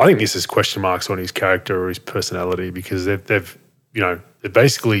I think this is question marks on his character or his personality because they've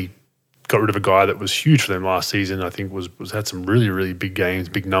basically got rid of a guy that was huge for them last season. I think was had some really, really big games,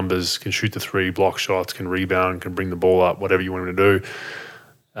 big numbers, can shoot the three, block shots, can rebound, can bring the ball up, whatever you want him to do.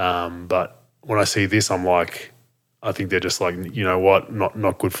 But when I see this, I'm like, I think they're just like, you know what,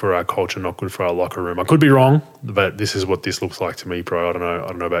 not good for our culture, not good for our locker room. I could be wrong, but this is what this looks like to me, bro. I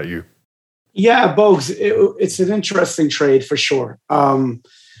don't know about you. Yeah, Bogues, it's an interesting trade for sure.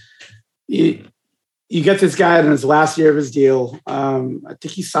 You get this guy in his last year of his deal. I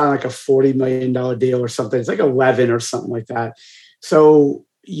think he signed like a $40 million deal or something. It's like 11 or something like that. So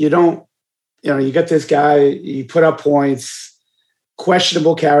you get this guy, you put up points,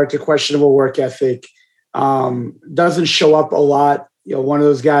 questionable character, questionable work ethic, doesn't show up a lot. One of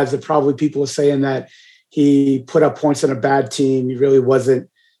those guys that probably people are saying that he put up points on a bad team. He really wasn't,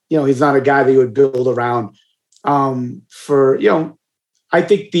 he's not a guy that you would build around. I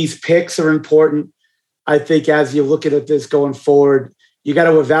think these picks are important. I think as you're looking at this going forward, you got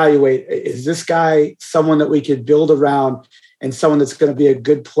to evaluate, is this guy someone that we could build around and someone that's going to be a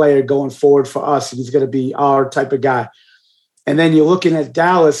good player going forward for us? And he's going to be our type of guy. And then you're looking at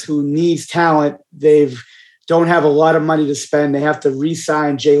Dallas, who needs talent. They don't have a lot of money to spend. They have to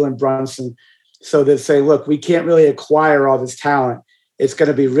re-sign Jalen Brunson. So they say, look, we can't really acquire all this talent. It's going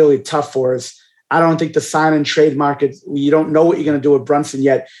to be really tough for us. I don't think the sign and trade market, you don't know what you're going to do with Brunson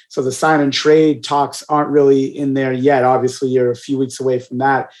yet. So the sign and trade talks aren't really in there yet. Obviously, you're a few weeks away from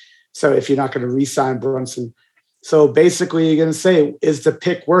that. So if you're not going to re-sign Brunson. So basically, you're going to say, is the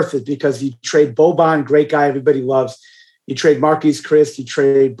pick worth it? Because you trade Boban, great guy, everybody loves. You trade Marquise Chris, you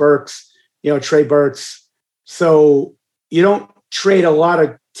trade Trey Burks. So you don't trade a lot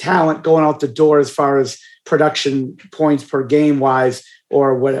of talent going out the door as far as production points per game wise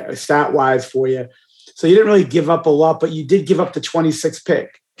or what stat wise for you. So you didn't really give up a lot, but you did give up the 26th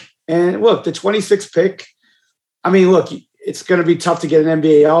pick. And look, the 26th pick, it's going to be tough to get an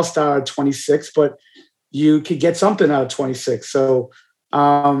NBA All-Star at 26, but you could get something out of 26. So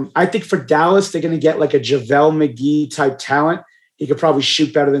I think for Dallas, they're going to get like a JaVale McGee type talent. He could probably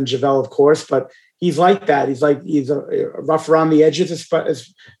shoot better than JaVale, of course, but he's like that. He's rough around the edges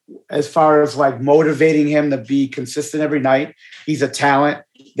as far as like motivating him to be consistent every night. He's a talent.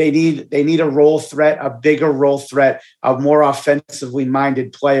 They need a role threat, a bigger role threat, a more offensively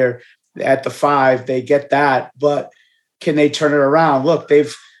minded player at the 5. They get that, but can they turn it around? Look,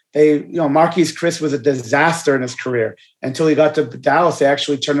 Marquise Chris was a disaster in his career until he got to Dallas. They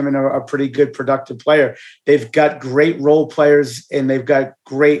actually turned him into a pretty good, productive player. They've got great role players and they've got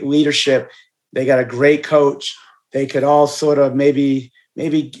great leadership. They got a great coach. They could all sort of maybe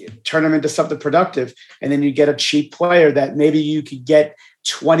turn them into something productive. And then you get a cheap player that maybe you could get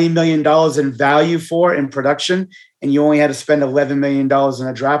 $20 million in value for in production, and you only had to spend $11 million in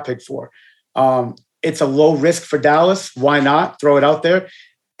a draft pick for. It's a low risk for Dallas. Why not? Throw it out there.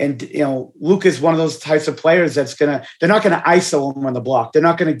 And, Luka is one of those types of players they're not going to ISO him on the block. They're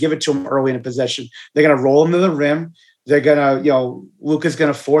not going to give it to him early in a possession. They're going to roll him to the rim. They're going to, Luka's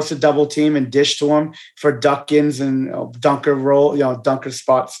going to force a double team and dish to him for duck-ins and dunker roll, dunker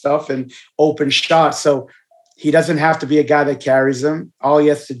spot stuff and open shots. So he doesn't have to be a guy that carries them. All he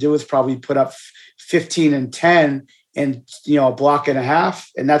has to do is probably put up 15 and 10 and, a block and a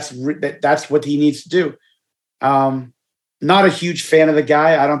half. And that's what he needs to do. Not a huge fan of the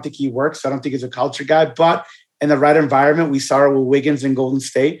guy. I don't think he works. I don't think he's a culture guy, but in the right environment, we saw it with Wiggins in Golden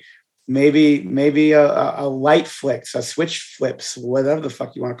State. Maybe a light flicks, a switch flips, whatever the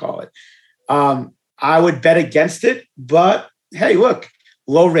fuck you want to call it. I would bet against it, but hey, look,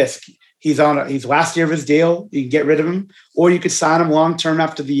 low risk. He's last year of his deal. You can get rid of him, or you could sign him long-term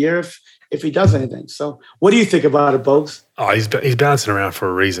after the year if he does anything. So what do you think about it, Bogues? Oh, he's bouncing around for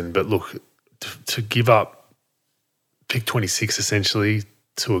a reason, but look, to give up pick 26 essentially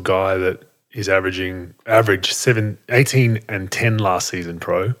to a guy that is average 18 and 10 last season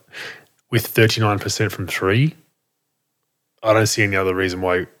pro with 39% from 3. I don't see any other reason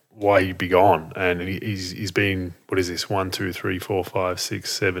why he'd be gone. And he's been, what is this, 1, 2, 3, 4, 5, 6,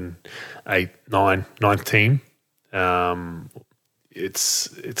 7, 8, 9, ninth team.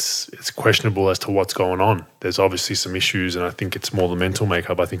 it's questionable as to what's going on. There's obviously some issues, and I think it's more the mental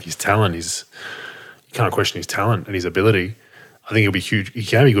makeup. I think his talent is, you can't question his talent and his ability. I think he'll be huge. He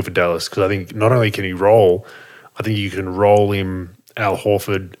can be good for Dallas because I think not only can he roll, I think you can roll him Al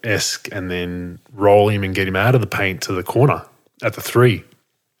Horford-esque and then roll him and get him out of the paint to the corner at the 3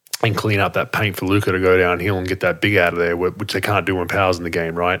 and clean up that paint for Luka to go downhill and get that big out of there, which they can't do when Power's in the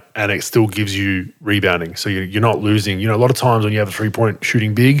game, right? And it still gives you rebounding. So you're not losing. You know, a lot of times when you have a three-point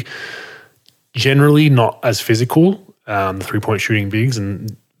shooting big, generally not as physical, the three-point shooting bigs,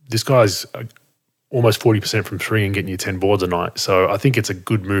 and this guy's almost 40% from 3 and getting you 10 boards a night. So I think it's a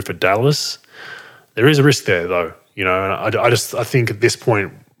good move for Dallas. There is a risk there, though, you know, and I think at this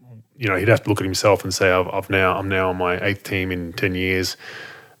point, you know, he'd have to look at himself and say, I'm now on my 8th team in 10 years.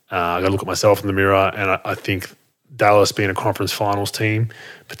 I got to look at myself in the mirror, and I think Dallas being a conference finals team,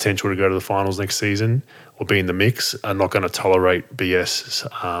 potential to go to the finals next season or be in the mix, are not going to tolerate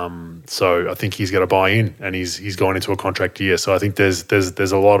BS. So I think he's got to buy in, and he's going into a contract year. So I think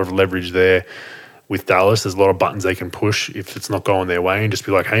there's a lot of leverage there with Dallas. There's a lot of buttons they can push if it's not going their way, and just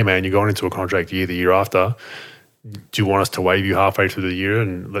be like, hey man, you're going into a contract year the year after. Do you want us to waive you halfway through the year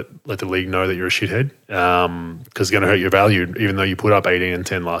and let the league know that you're a shithead? Because it's going to hurt your value, even though you put up 18 and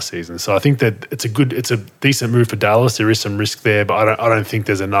 10 last season. So I think that it's a decent move for Dallas. There is some risk there, but I don't think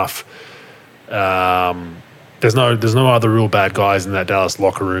there's enough. There's no other real bad guys in that Dallas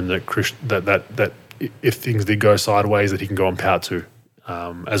locker room that if things did go sideways, that he can go and pout to.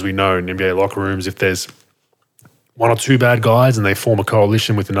 As we know in NBA locker rooms, if there's 1 or 2 bad guys and they form a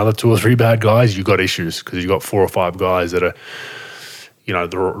coalition with another 2 or 3 bad guys, you've got issues because you've got 4 or 5 guys that are, you know,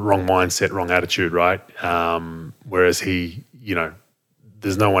 the wrong mindset, wrong attitude, right? Whereas he, you know,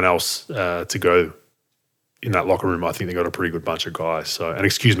 there's no one else to go in that locker room. I think they got a pretty good bunch of guys. So, and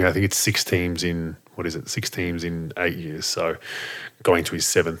excuse me, I think it's 6 teams in, 6 teams in 8 years. So going to his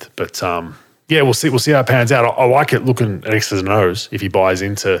 7th. But yeah, we'll see how it pans out. I like it looking at X's and O's if he buys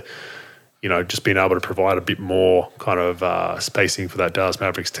into, you know, just being able to provide a bit more kind of spacing for that Dallas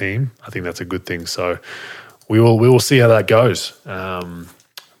Mavericks team. I think that's a good thing. So we will see how that goes. Montrezl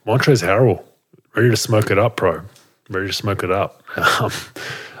Harrell, ready to smoke it up, bro. Ready to smoke it up. I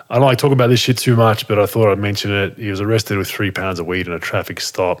don't like talking about this shit too much, but I thought I'd mention it. He was arrested with 3 pounds of weed in a traffic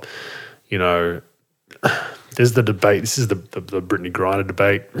stop. You know, there's the debate. This is the Brittany Griner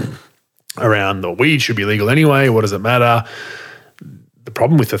debate around the weed should be legal anyway. What does it matter? The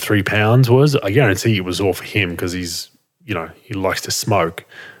problem with the 3 pounds was, I guarantee it was all for him because he's, you know, he likes to smoke.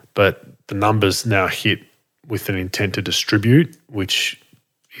 But the numbers now hit with an intent to distribute, which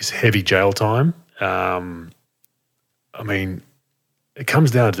is heavy jail time. I mean, it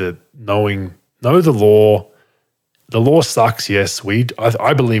comes down to know the law. The law sucks, yes. Weed,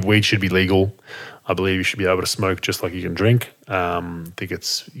 I believe weed should be legal. I believe you should be able to smoke just like you can drink. I think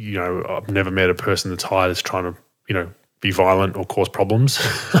it's, you know, I've never met a person that's high that's trying to, you know, be violent or cause problems.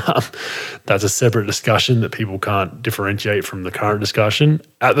 That's a separate discussion that people can't differentiate from the current discussion.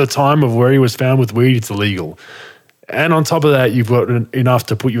 At the time of where he was found with weed, it's illegal. And on top of that, you've got enough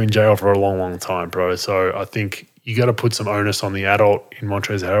to put you in jail for a long, long time, bro. So I think you got to put some onus on the adult in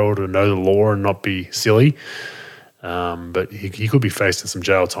Montrezl Harrell to know the law and not be silly. But he could be facing some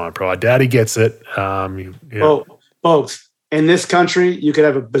jail time, bro. I doubt he gets it. Well, folks, in this country, you could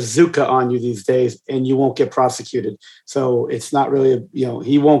have a bazooka on you these days and you won't get prosecuted. So it's not really,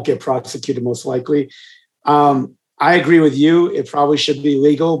 he won't get prosecuted most likely. I agree with you. It probably should be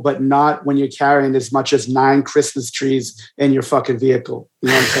legal, but not when you're carrying as much as 9 Christmas trees in your fucking vehicle. You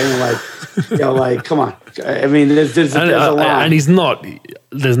know what I'm saying? Like, come on. I mean, there's a line. And he's not,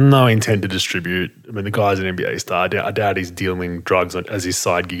 there's no intent to distribute. I mean, the guy's an NBA star. I doubt he's dealing drugs as his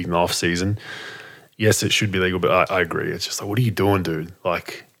side gig in the off season. Yes, it should be legal, but I agree. It's just like, what are you doing, dude?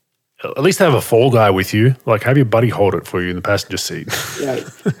 Like, at least have a fall guy with you. Like, have your buddy hold it for you in the passenger seat. Yeah.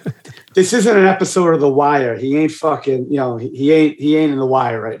 This isn't an episode of The Wire. He ain't fucking, he ain't in The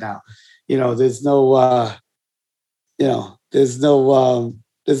Wire right now. There's no, I don't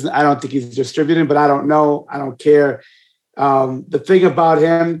think he's distributing, but I don't know. I don't care. The thing about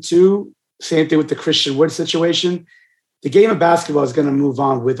him too, same thing with the Christian Wood situation. The game of basketball is going to move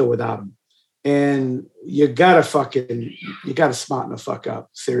on with or without him. And you gotta smarten the fuck up.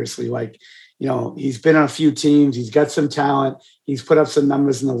 Seriously. Like, he's been on a few teams. He's got some talent. He's put up some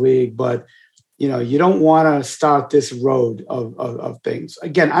numbers in the league, but you don't want to start this road of things.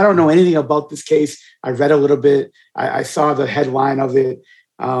 Again, I don't know anything about this case. I read a little bit. I saw the headline of it.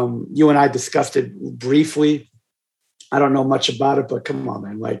 You and I discussed it briefly. I don't know much about it, but come on,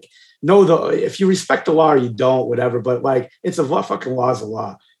 man. Like, if you respect the law or you don't, whatever, but like, it's a law, fucking law is a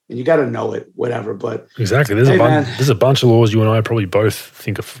law. and you got to know it, whatever. But exactly, there's a bunch of laws you and I probably both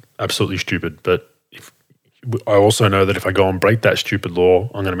think are absolutely stupid, but I also know that if I go and break that stupid law,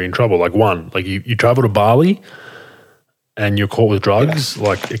 I'm going to be in trouble. Like you travel to Bali and you're caught with drugs,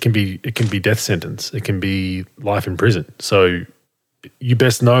 like it can be death sentence. It can be life in prison. So you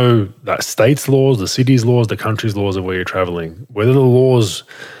best know that state's laws, the city's laws, the country's laws of where you're traveling, whether the laws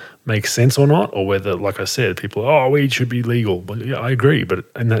make sense or not, or whether, like I said, people are, weed should be legal. But yeah, I agree. But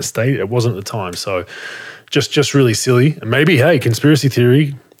in that state, it wasn't at the time. So just really silly. And maybe, hey, conspiracy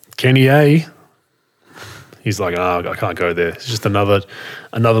theory, Kenny A, he's like, I can't go there. It's just another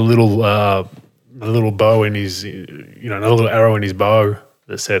little bow in his, another little arrow in his bow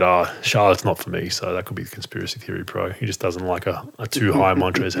that said, Charlotte's not for me. So that could be the conspiracy theory, pro. He just doesn't like a too high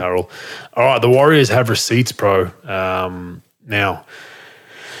Montrezl Harrell. All right, the Warriors have receipts, pro. Now,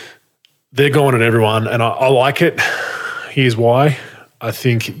 they're going at everyone, and I like it. Here's why. I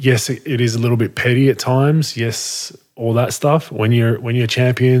think, yes, it is a little bit petty at times. Yes, all that stuff. When you're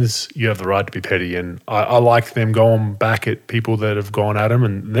champions, you have the right to be petty, and I like them going back at people that have gone at them.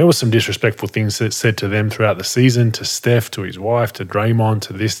 And there were some disrespectful things that said to them throughout the season, to Steph, to his wife, to Draymond,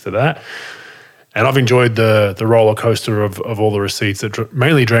 to this, to that. And I've enjoyed the roller coaster of all the receipts that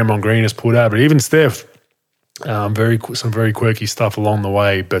mainly Draymond Green has put out, but even Steph, some very quirky stuff along the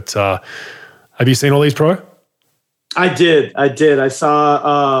way. But have you seen all these, pro? I did. I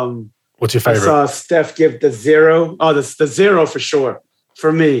saw. What's your favorite? I saw Steph give the 0. Oh, the 0 for sure.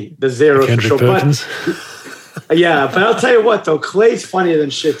 For me, the 0 for sure. But, yeah, but I'll tell you what though, Clay's funnier than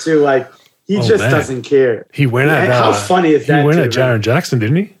shit too. Like he doesn't care. He went at how funny is that? He went at Jaren Jackson,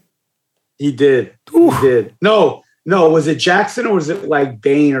 didn't he? He did. Ooh. He did. No. Was it Jackson or was it like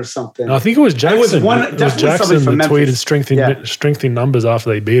Bane or something? No, I think it was Jackson. It was Jackson that tweeted strengthening numbers after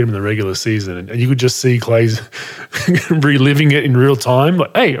they beat him in the regular season. And you could just see Clay's reliving it in real time.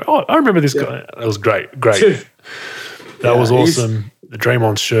 Like, hey, I remember this guy. That was great. That was awesome. The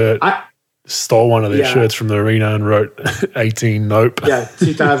Draymond shirt. Stole one of their shirts from the arena and wrote 18 Nope. Yeah,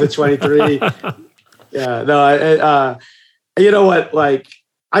 2023. Yeah, no, you know what? Like,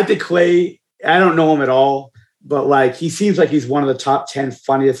 I think Clay, I don't know him at all. But, like, he seems like he's one of the top 10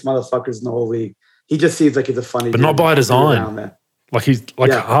 funniest motherfuckers in the whole league. He just seems like he's a funny dude. But not by design. Like, he's like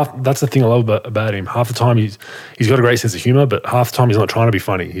that's the thing I love about him. Half the time he's got a great sense of humor, but half the time he's not trying to be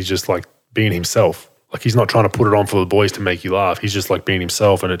funny. He's just, like, being himself. Like, he's not trying to put it on for the boys to make you laugh. He's just, like, being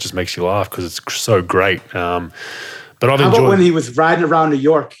himself, and it just makes you laugh because it's so great. But I've enjoyed... How about when he was riding around New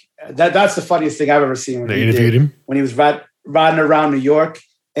York? That's the funniest thing I've ever seen. They interviewed him? When he was riding around New York.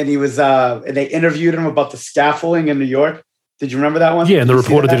 And he was, and they interviewed him about the scaffolding in New York. Did you remember that one? Yeah, and the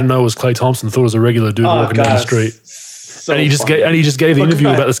reporter didn't know it was Clay Thompson. Thought it was a regular dude walking down the street. So and he just gave the interview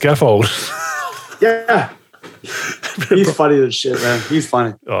about the scaffold. Yeah, he's funny as shit, man. He's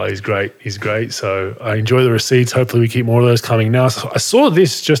funny. Oh, he's great. He's great. So I enjoy the receipts. Hopefully, we keep more of those coming. Now, I saw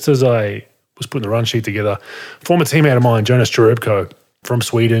this just as I was putting the run sheet together. Former teammate of mine, Jonas Jerebko, from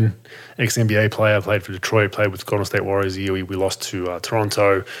Sweden, ex-NBA player, played for Detroit, played with Golden State Warriors the year we lost to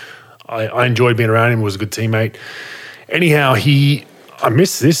Toronto. I enjoyed being around him, was a good teammate. Anyhow, I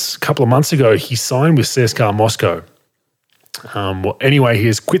missed this a couple of months ago. He signed with CSKA Moscow. Anyway, he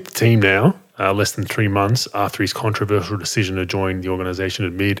has quit the team now, less than 3 months after his controversial decision to join the organization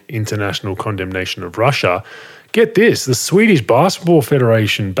amid international condemnation of Russia. Get this, the Swedish Basketball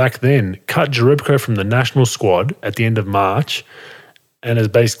Federation back then cut Jerebko from the national squad at the end of March and has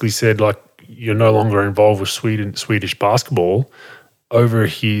basically said, like, you're no longer involved with Swedish basketball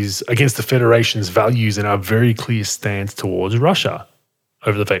against the federation's values and our very clear stance towards Russia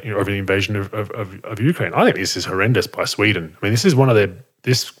over the invasion of Ukraine. I think this is horrendous by Sweden. I mean, this is one of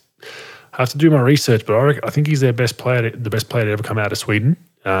I have to do my research, but I think he's the best player to ever come out of Sweden,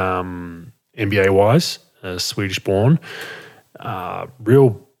 NBA-wise, Swedish-born.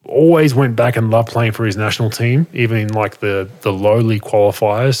 Always went back and loved playing for his national team, even in like the lowly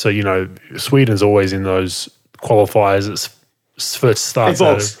qualifiers. So, Sweden's always in those qualifiers. It's first starts.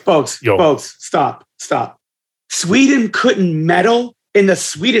 Hey, folks, stop. Sweden couldn't medal in the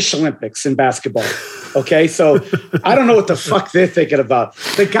Swedish Olympics in basketball. Okay, so I don't know what the fuck they're thinking about.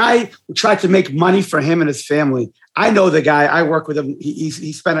 The guy tried to make money for him and his family. I know the guy. I work with him. He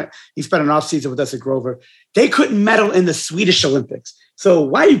spent an off season with us at Grover. They couldn't medal in the Swedish Olympics. So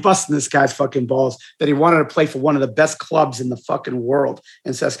why are you busting this guy's fucking balls that he wanted to play for one of the best clubs in the fucking world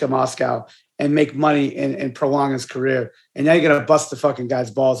in CSKA Moscow and make money and prolong his career? And now you're going to bust the fucking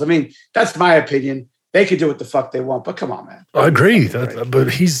guy's balls. I mean, that's my opinion. They could do what the fuck they want, but come on, man. I agree.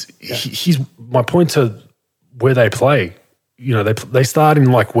 But he's my point to where they play. they start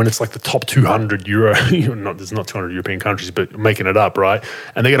in like when it's like the top 200 Euro, there's not 200 European countries, but making it up, right?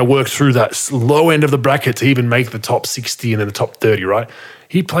 And they got to work through that low end of the bracket to even make the top 60 and then the top 30, right?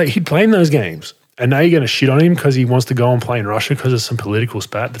 He'd play in those games. And now you're going to shit on him because he wants to go and play in Russia because of some political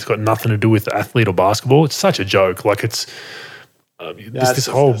spat that's got nothing to do with the athlete or basketball. It's such a joke. Like it's this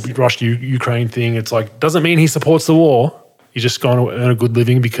whole Russia-Ukraine thing. It's like, doesn't mean he supports the war. He's just going to earn a good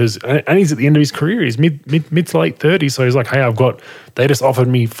living because, and he's at the end of his career. He's mid to late 30s. So he's like, hey, they just offered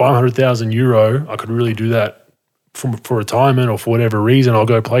me 500,000 euro. I could really do that for retirement or for whatever reason. I'll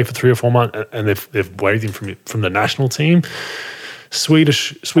go play for 3 or 4 months. And they've waived him from the national team.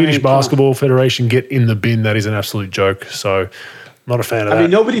 Swedish Basketball Federation, get in the bin. That is an absolute joke. So not a fan of that. I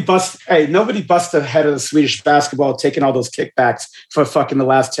mean, nobody busts the head of the Swedish basketball taking all those kickbacks for fucking the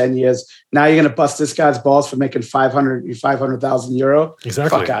last 10 years. Now you're going to bust this guy's balls for making 500,000 euro?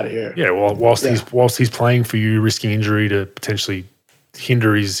 Exactly. Fuck out of here. Yeah, well, whilst he's playing for you, risking injury to potentially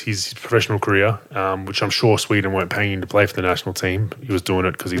hinder his professional career, which I'm sure Sweden weren't paying him to play for the national team. He was doing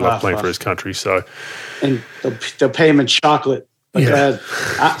it because he loved playing for his country. So, and they'll pay him in chocolate.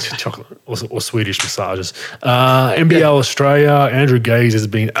 Chocolate or Swedish massages. NBL Australia, Andrew Gaze has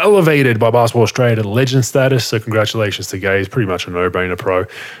been elevated by Basketball Australia to legend status. So congratulations to Gaze. Pretty much a no-brainer pro.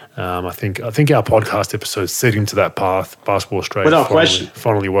 I think our podcast episode set him to that path. Basketball Australia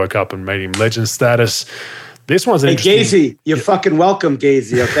finally woke up and made him legend status. This one's interesting. Hey, Gazy, you're fucking welcome,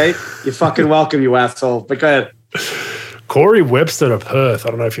 Gazy, okay? You're fucking welcome, you asshole. But go ahead. Corey Webster of Perth. I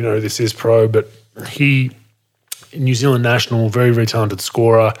don't know if you know who this is, pro, but he... New Zealand national, very, very talented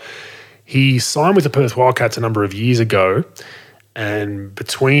scorer. He signed with the Perth Wildcats a number of years ago, and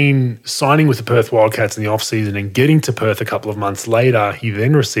between signing with the Perth Wildcats in the off-season and getting to Perth a couple of months later, he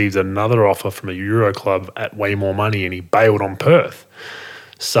then received another offer from a Euro club at way more money, and he bailed on Perth.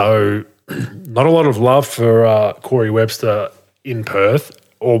 So not a lot of love for Corey Webster in Perth,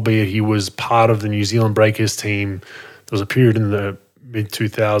 albeit he was part of the New Zealand Breakers team. There was a period in the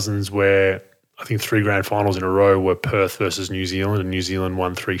mid-2000s where I think 3 grand finals in a row were Perth versus New Zealand, and New Zealand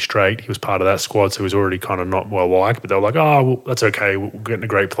won 3 straight. He was part of that squad, so he was already kind of not well liked, but they were like, oh, well, that's okay, we're getting a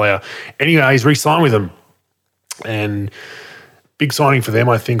great player. Anyway, he's re-signed with them, and big signing for them,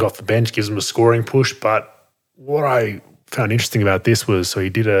 I think, off the bench, gives them a scoring push. But what I found interesting about this was, so he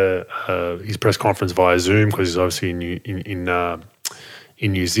did his press conference via Zoom because he's obviously in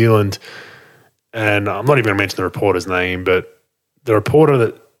New Zealand, and I'm not even going to mention the reporter's name, but the reporter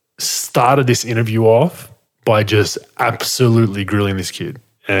that started this interview off by just absolutely grilling this kid.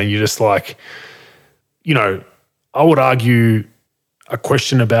 And you're just like, I would argue a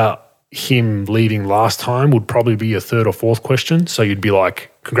question about him leaving last time would probably be a third or fourth question. So you'd be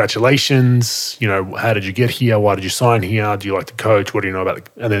like, congratulations, how did you get here? Why did you sign here? Do you like the coach? What do you know about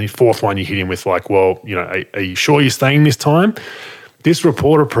and then the fourth one you hit him with like, well, are you sure you're staying this time? This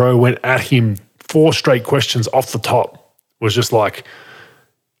reporter pro went at him 4 straight questions off the top. Was just like,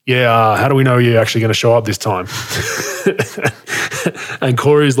 yeah, how do we know you're actually going to show up this time? And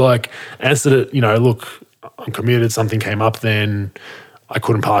Corey's like, answered it, look, I'm committed. Something came up then. I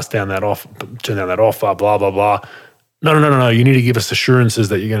couldn't turn down that offer, blah, blah, blah. No. You need to give us assurances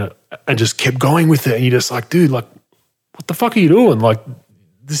that you're going to, and just kept going with it. And you're just like, dude, like, what the fuck are you doing? Like,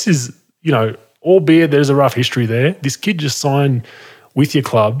 this is, albeit there's a rough history there. This kid just signed with your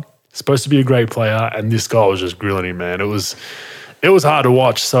club, supposed to be a great player, and this guy was just grilling him, man. It was hard to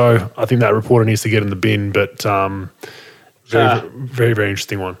watch, so I think that reporter needs to get in the bin, but very, very, very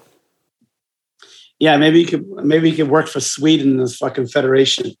interesting one. Yeah, maybe he could work for Sweden in this fucking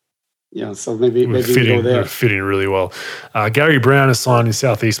federation. So maybe we go there. Fit in really well. Gary Brown has signed in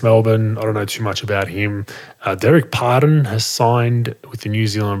Southeast Melbourne. I don't know too much about him. Derek Pardon has signed with the New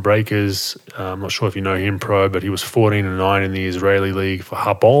Zealand Breakers. I'm not sure if you know him, pro, but he was 14-9 in the Israeli league for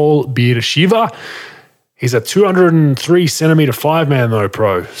Habol Beersheva. He's a 203 centimeter 5-man though,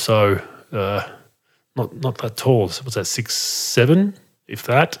 pro. So not that tall. What's that? 6'7", if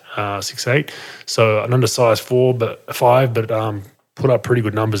that, 6'8". So an undersized 5, but put up pretty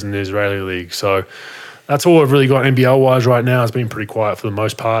good numbers in the Israeli league. So that's all we've really got NBL wise right now. It's been pretty quiet for the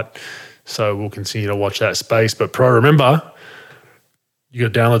most part. So we'll continue to watch that space. But pro, remember, you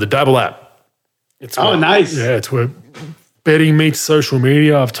got to download the Dabble app. Nice. Yeah, it's where betting meets social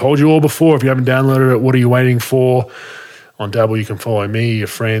media. I've told you all before. If you haven't downloaded it, what are you waiting for? On Dabble, you can follow me, your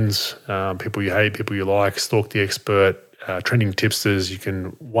friends, people you hate, people you like, Stalk the Expert, trending tipsters. You can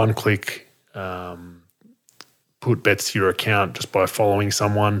one-click put bets to your account just by following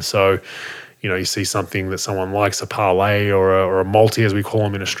someone. So, you see something that someone likes, a parlay or a multi, as we call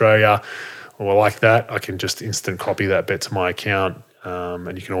them in Australia, or like that, I can just instant copy that bet to my account.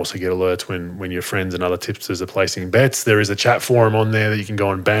 And you can also get alerts when your friends and other tipsters are placing bets. There is a chat forum on there that you can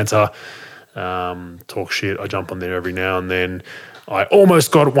go and banter, talk shit. I jump on there every now and then. I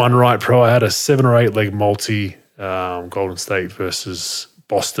almost got one right, Pro. I had a 7 or 8 leg multi, Golden State versus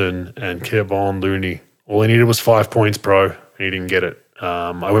Boston, and Kevon Looney. All he needed was 5 points, Pro, and he didn't get it.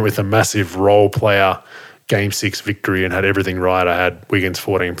 I went with a massive role player Game 6 victory and had everything right. I had Wiggins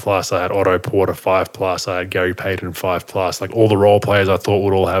 14+, I had Otto Porter 5+, I had Gary Payton 5+. Like all the role players I thought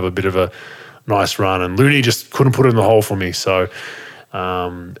would all have a bit of a nice run, and Looney just couldn't put it in the hole for me. So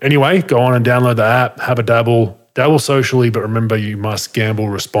anyway, go on and download the app, have a dabble socially, but remember you must gamble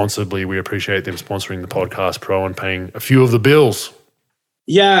responsibly. We appreciate them sponsoring the podcast, Pro, and paying a few of the bills.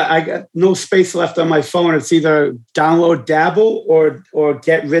 Yeah, I got no space left on my phone. It's either download Dabble or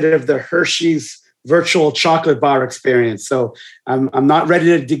get rid of the Hershey's virtual chocolate bar experience. So I'm not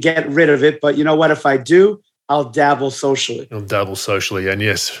ready to get rid of it, but you know what? If I do, I'll dabble socially. You'll dabble socially, and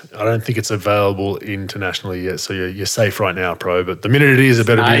yes, I don't think it's available internationally yet, so you're safe right now, Pro. But the minute it is, it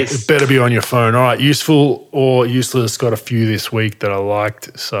better be on your phone. All right, useful or useless. Got a few this week that I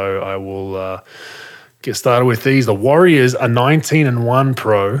liked, so I will get started with these. The Warriors are 19-1,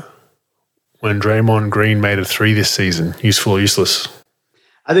 Pro, when Draymond Green made a 3 this season. Useful or useless?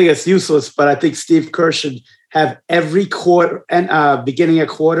 I think it's useless, but I think Steve Kerr should have every quarter and beginning a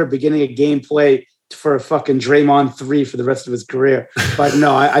gameplay for a fucking Draymond 3 for the rest of his career. But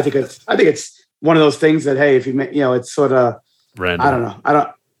no, I think it's one of those things that, hey, if you it's sort of random. I don't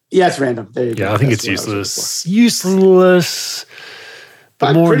know. Yeah, it's random. There you go. Yeah, I think it's useless. Useless.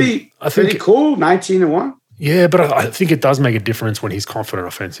 But pretty cool. 19-1. Yeah, but I think it does make a difference when he's confident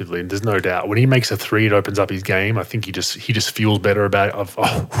offensively, and there's no doubt. When he makes a 3, it opens up his game. I think he just feels better about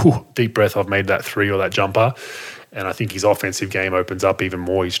it. Deep breath, I've made that 3 or that jumper. And I think his offensive game opens up even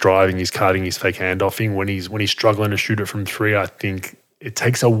more. He's driving, he's cutting, he's fake handoffing. When he's struggling to shoot it from 3, I think it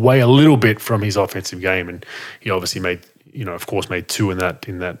takes away a little bit from his offensive game. And he obviously made 2 in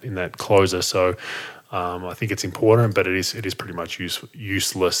that closer. So I think it's important, but it is pretty much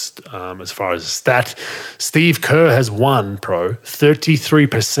useless as far as a stat. Steve Kerr has won, Pro,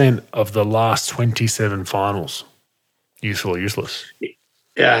 33% of the last 27 finals. Useful or useless?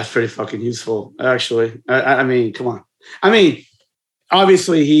 Yeah, it's pretty fucking useful, actually. I mean, come on. I mean,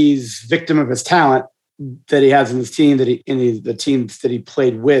 obviously he's victim of his talent that he has in his team, the teams that he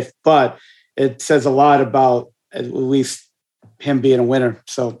played with, but it says a lot about at least him being a winner.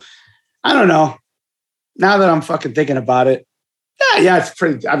 So I don't know. Now that I'm fucking thinking about it, yeah, it's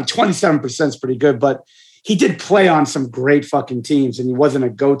pretty. I mean, 27% is pretty good, but he did play on some great fucking teams, and he wasn't a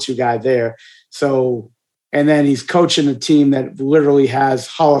go-to guy there. So, and then he's coaching a team that literally has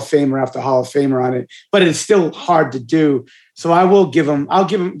Hall of Famer after Hall of Famer on it, but it's still hard to do. So I'll give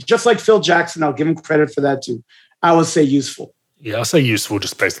him, just like Phil Jackson, I'll give him credit for that too. I will say useful. Yeah, I'll say useful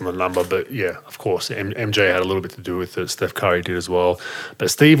just based on the number, but yeah, of course, MJ had a little bit to do with it. Steph Curry did as well.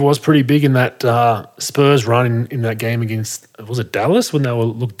 But Steve was pretty big in that Spurs run in that game against, was it Dallas when they were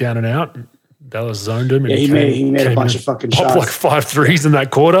looked down and out? Dallas zoned him. And he made a bunch of fucking shots. Like 5 threes in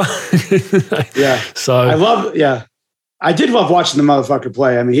that quarter. Yeah. So I did love watching the motherfucker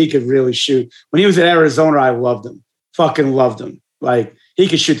play. I mean, he could really shoot. When he was at Arizona, I loved him. Fucking loved him. Like, he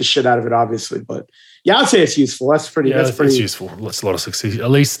could shoot the shit out of it, obviously, but yeah, I'd say it's useful. It's useful. That's a lot of success.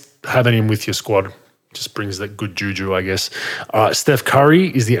 At least having him with your squad just brings that good juju, I guess. All right, Steph Curry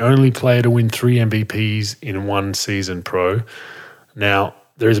is the only player to win 3 MVPs in one season, Pro. Now,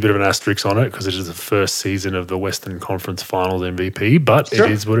 there is a bit of an asterisk on it because it is the first season of the Western Conference Finals MVP, but Sure.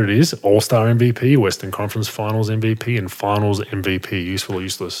 It is what it is. All-Star MVP, Western Conference Finals MVP, and Finals MVP. Useful or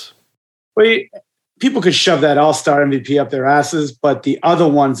useless? Well, people could shove that all-star MVP up their asses, but the other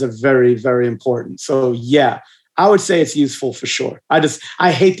ones are very, very important. So yeah, I would say it's useful for sure.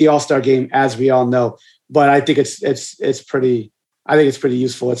 I hate the all-star game, as we all know, but I think it's pretty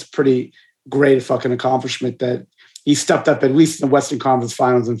useful. It's pretty great fucking accomplishment that he stepped up at least in the Western Conference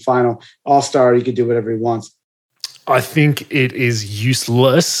Finals and final. All-star, he could do whatever he wants. I think it is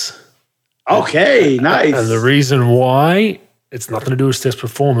useless. Okay, nice. And the reason why, it's nothing to do with Steph's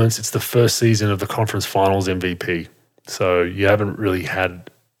performance. It's the first season of the conference finals MVP. So you haven't really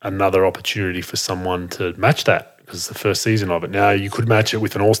had another opportunity for someone to match that because it's the first season of it. Now, you could match it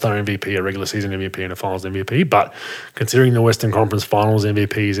with an all-star MVP, a regular season MVP, and a finals MVP. But considering the Western Conference Finals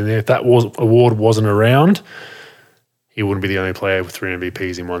MVP is in there, if that award wasn't around, he wouldn't be the only player with 3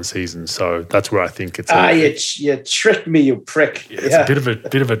 MVPs in one season. So that's where I think it's. You tricked me, you prick. Yeah, it's a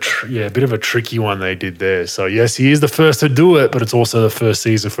bit of a tricky one they did there. So yes, he is the first to do it, but it's also the first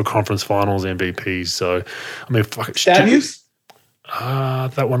season for conference finals MVPs. So I mean, fuck it. StatMuse?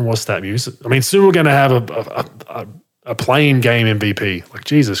 That one was StatMuse. I mean, soon we're going to have a playing game MVP. Like,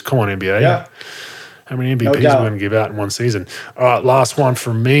 Jesus, come on, NBA. Yeah. How many MVPs are we going to give out in one season? All right, last one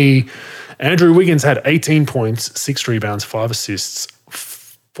from me. Andrew Wiggins had 18 points, 6 rebounds, 5 assists,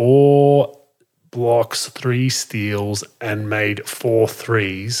 4 blocks, 3 steals, and made 4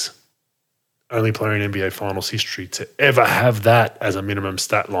 threes. Only player in NBA Finals history to ever have that as a minimum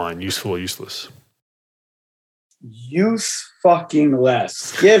stat line. Useful or useless? Use fucking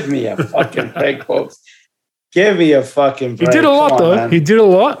less. Give me a fucking break, folks. Give me a fucking break. He did a lot, though. Man. He did a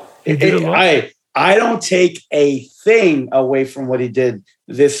lot. I don't take a thing away from what he did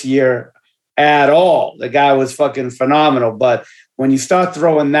this year at all. The guy was fucking phenomenal. But when you start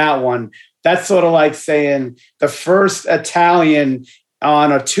throwing that one, that's sort of like saying the first Italian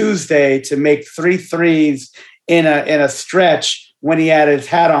on a Tuesday to make 3 threes in a stretch when he had his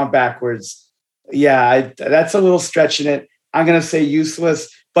hat on backwards. Yeah, that's a little stretching it. I'm going to say useless,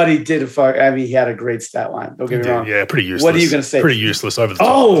 but he did. He had a great stat line. Don't get me wrong. Yeah, pretty useless. What are you going to say? Pretty useless over the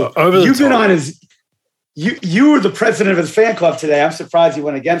top. You've been on his. You were the president of his fan club today. I'm surprised you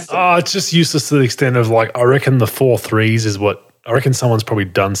went against him. It's just useless to the extent of, like, I reckon the 4 threes is what I reckon someone's probably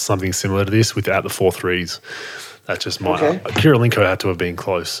done something similar to this without the 4 threes. That's just my. Okay. Kirilenko had to have been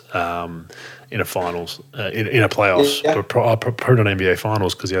close in a finals, in a playoffs. Yeah. But probably not NBA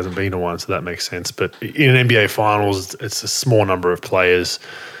finals because he hasn't been to one, so that makes sense. But in an NBA finals, it's a small number of players,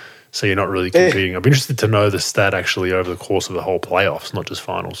 so you're not really competing. I'd be interested to know the stat actually over the course of the whole playoffs, not just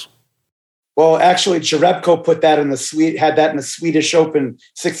finals. Well, actually, Jerebko had that in the Swedish Open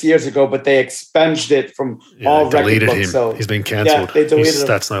 6 years ago, but they expunged it from all record books. Him. So he's been cancelled. Yeah, his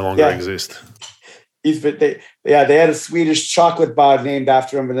stats no longer exist. They had a Swedish chocolate bar named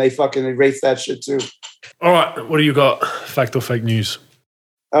after him, and they fucking erased that shit too. All right, what do you got? Fact or fake news?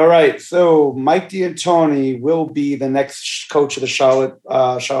 All right, so Mike D'Antoni will be the next coach of the Charlotte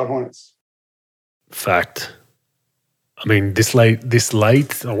Hornets. Fact. I mean, this late.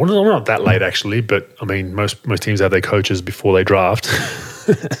 Well, not that late actually, but I mean, most teams have their coaches before they draft.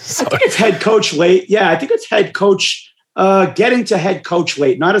 So. I think it's head coach late. Yeah, I think it's head coach. Getting to head coach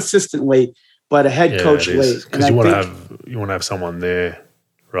late, not assistant late. But a head coach late, because you want to have someone there,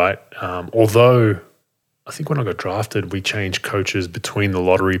 right? Although I think when I got drafted, we changed coaches between the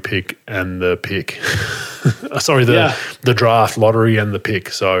lottery pick and the pick. Sorry, the draft lottery and the pick.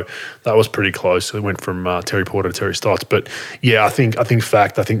 So that was pretty close. So it went from Terry Porter to Terry Stotts. But yeah, I think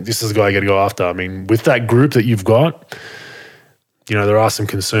this is a guy you got to go after. I mean, with that group that you've got. You know, there are some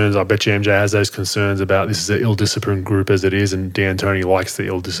concerns. I bet you MJ has those concerns about this is an ill-disciplined group as it is, and D'Antoni likes the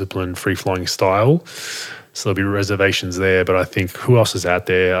ill-disciplined, free-flowing style. So there'll be reservations there. But I think who else is out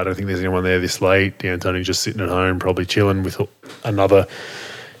there? I don't think there's anyone there this late. D'Antoni just sitting at home, probably chilling with another,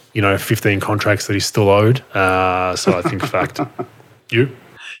 15 contracts that he's still owed. So I think fact. You?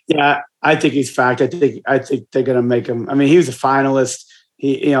 Yeah, I think he's fact. I think they're going to make him. I mean, he was a finalist.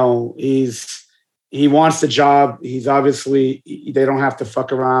 He wants the job. He's obviously, they don't have to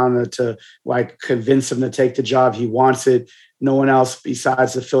fuck around to like convince him to take the job. He wants it. No one else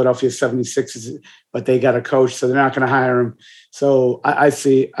besides the Philadelphia 76ers, but they got a coach, so they're not going to hire him. So I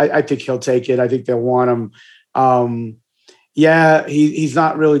think he'll take it. I think they'll want him. He's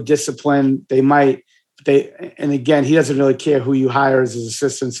not really disciplined. And again, he doesn't really care who you hire as his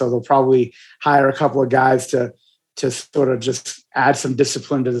assistant. So they'll probably hire a couple of guys to sort of just add some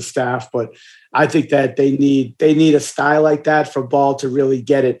discipline to the staff. But I think that they need a style like that for Ball to really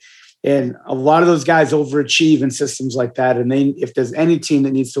get it. And a lot of those guys overachieve in systems like that. And if there's any team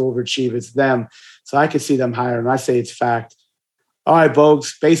that needs to overachieve, it's them. So I could see them hiring. I say it's fact. All right,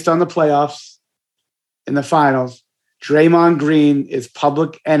 Bogues, based on the playoffs in the finals, Draymond Green is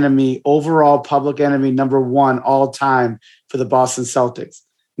overall public enemy number 1 all time for the Boston Celtics,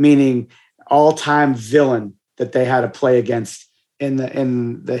 meaning all-time villain that they had to play against in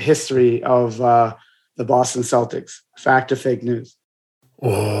the history of the Boston Celtics. Fact or fake news?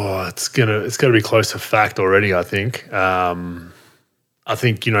 Oh, it's gonna be close to fact already. I think.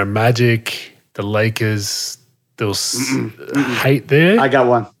 Magic, the Lakers. There was hate there. I got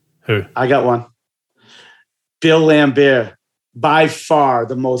one. Who? I got one. Bill Laimbeer, by far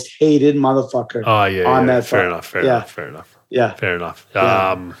the most hated motherfucker. Oh yeah, on that. Fair enough. Yeah, fair enough. Yeah.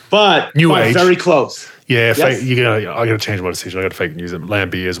 But very close. Yeah, yes. I got to change my decision. I got to fake news.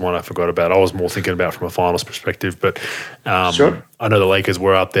 Laimbeer is one I forgot about. I was more thinking about from a finals perspective, but sure. I know the Lakers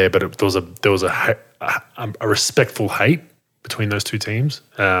were up there, but there was a respectful hate between those two teams.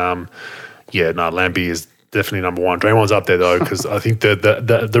 Laimbeer is definitely number 1. Draymond's up there though, because I think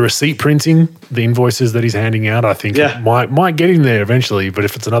the receipt printing, the invoices that he's handing out, I think might get him there eventually. But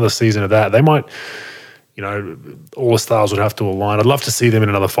if it's another season of that, they might. All the stars would have to align. I'd love to see them in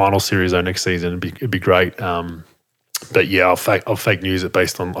another final series though next season. It'd be great. But yeah, I'll fake news it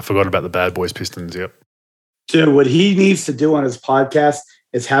based on, I forgot about the Bad Boys Pistons. Yep. Dude, what he needs to do on his podcast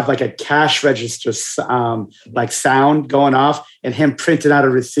is have like a cash register, like sound going off, and him printing out a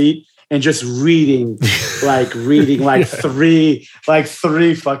receipt and just reading like three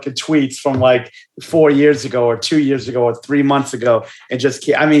fucking tweets from like 4 years ago or 2 years ago or 3 months ago, and just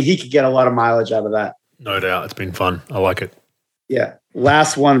he could get a lot of mileage out of that. No doubt, it's been fun. I like it. Yeah.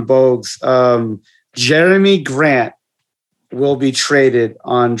 Last one, Bogues. Jeremy Grant will be traded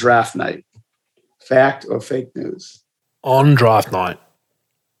on draft night. Fact or fake news? On draft night.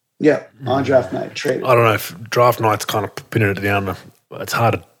 Yeah, on draft night, traded. I don't know if draft night's kind of pinning it down. It's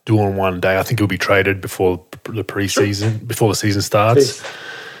hard to do on one day. I think he'll be traded before the preseason, before the season starts.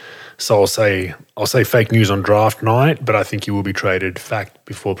 So I'll say fake news on draft night, but I think he will be traded. Fact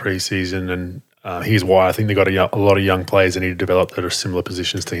before preseason, and here's why. I think they got a lot of young players they need to develop that are similar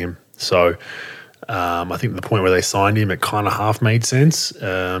positions to him. So I think the point where they signed him, it kind of half made sense.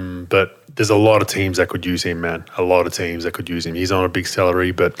 But there's a lot of teams that could use him, man. A lot of teams that could use him. He's on a big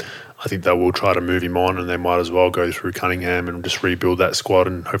salary, but I think they will try to move him on, and they might as well go through Cunningham and just rebuild that squad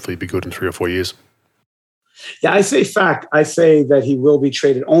and hopefully be good in 3 or 4 years. Yeah, I say fact. I say that he will be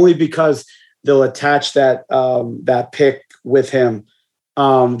traded only because they'll attach that pick with him.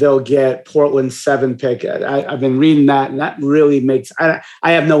 They'll get Portland's 7 pick. I've been reading that, and that really makes – I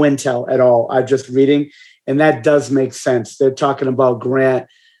have no intel at all. I'm just reading, and that does make sense. They're talking about Grant.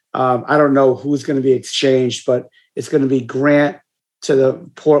 I don't know who's going to be exchanged, but it's going to be Grant to the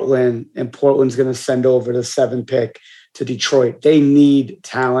Portland, and Portland's going to send over the 7 pick to Detroit. They need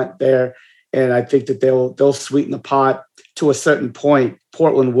talent there, and I think that they'll sweeten the pot to a certain point,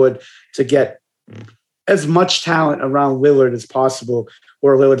 Portland would, to get as much talent around Lillard as possible,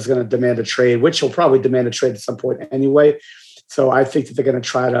 or Lillard is going to demand a trade, which he'll probably demand a trade at some point anyway. So I think that they're going to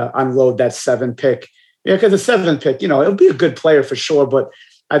try to unload that 7 pick. Yeah, because the 7 pick, it'll be a good player for sure, but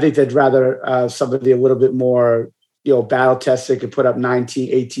I think they'd rather somebody a little bit more, battle tested, could put up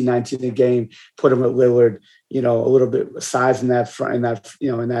 18, 19 a game, put him at Lillard, a little bit of size in that front, in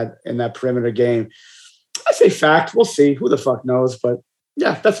that perimeter game. I say fact. We'll see. Who the fuck knows? But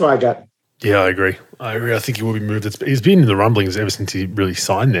yeah, that's what I got. Yeah, I agree. I think he will be moved. He's been in the rumblings ever since he really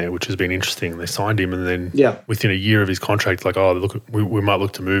signed there, which has been interesting. They signed him, and then within a year of his contract, like, oh, look, we might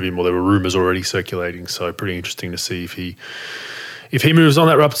look to move him, or there were rumors already circulating. So pretty interesting to see if he moves on.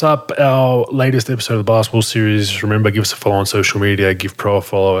 That wraps up our latest episode of the Basketball Series. Remember, give us a follow on social media. Give Pro a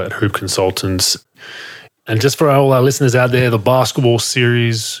follow at Hoop Consultants. And just for all our listeners out there, the Basketball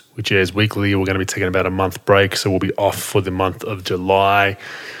Series, which airs weekly, we're going to be taking about a month break, so we'll be off for the month of July.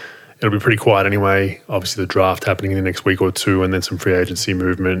 It'll be pretty quiet anyway. Obviously, the draft happening in the next week or two, and then some free agency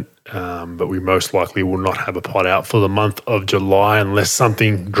movement. But we most likely will not have a pod out for the month of July unless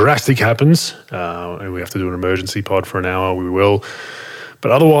something drastic happens and we have to do an emergency pod for an hour. We will.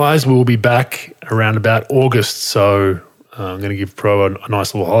 But otherwise, we will be back around about August. So I'm going to give Pro a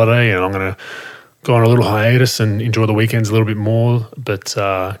nice little holiday, and I'm going to go on a little hiatus and enjoy the weekends a little bit more. But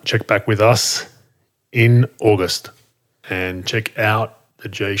check back with us in August and check out the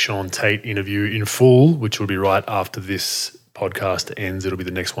Jay Sean Tate interview in full, which will be right after this podcast ends. It'll be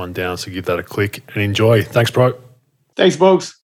the next one down, so give that a click and enjoy. Thanks, Pro. Thanks, folks.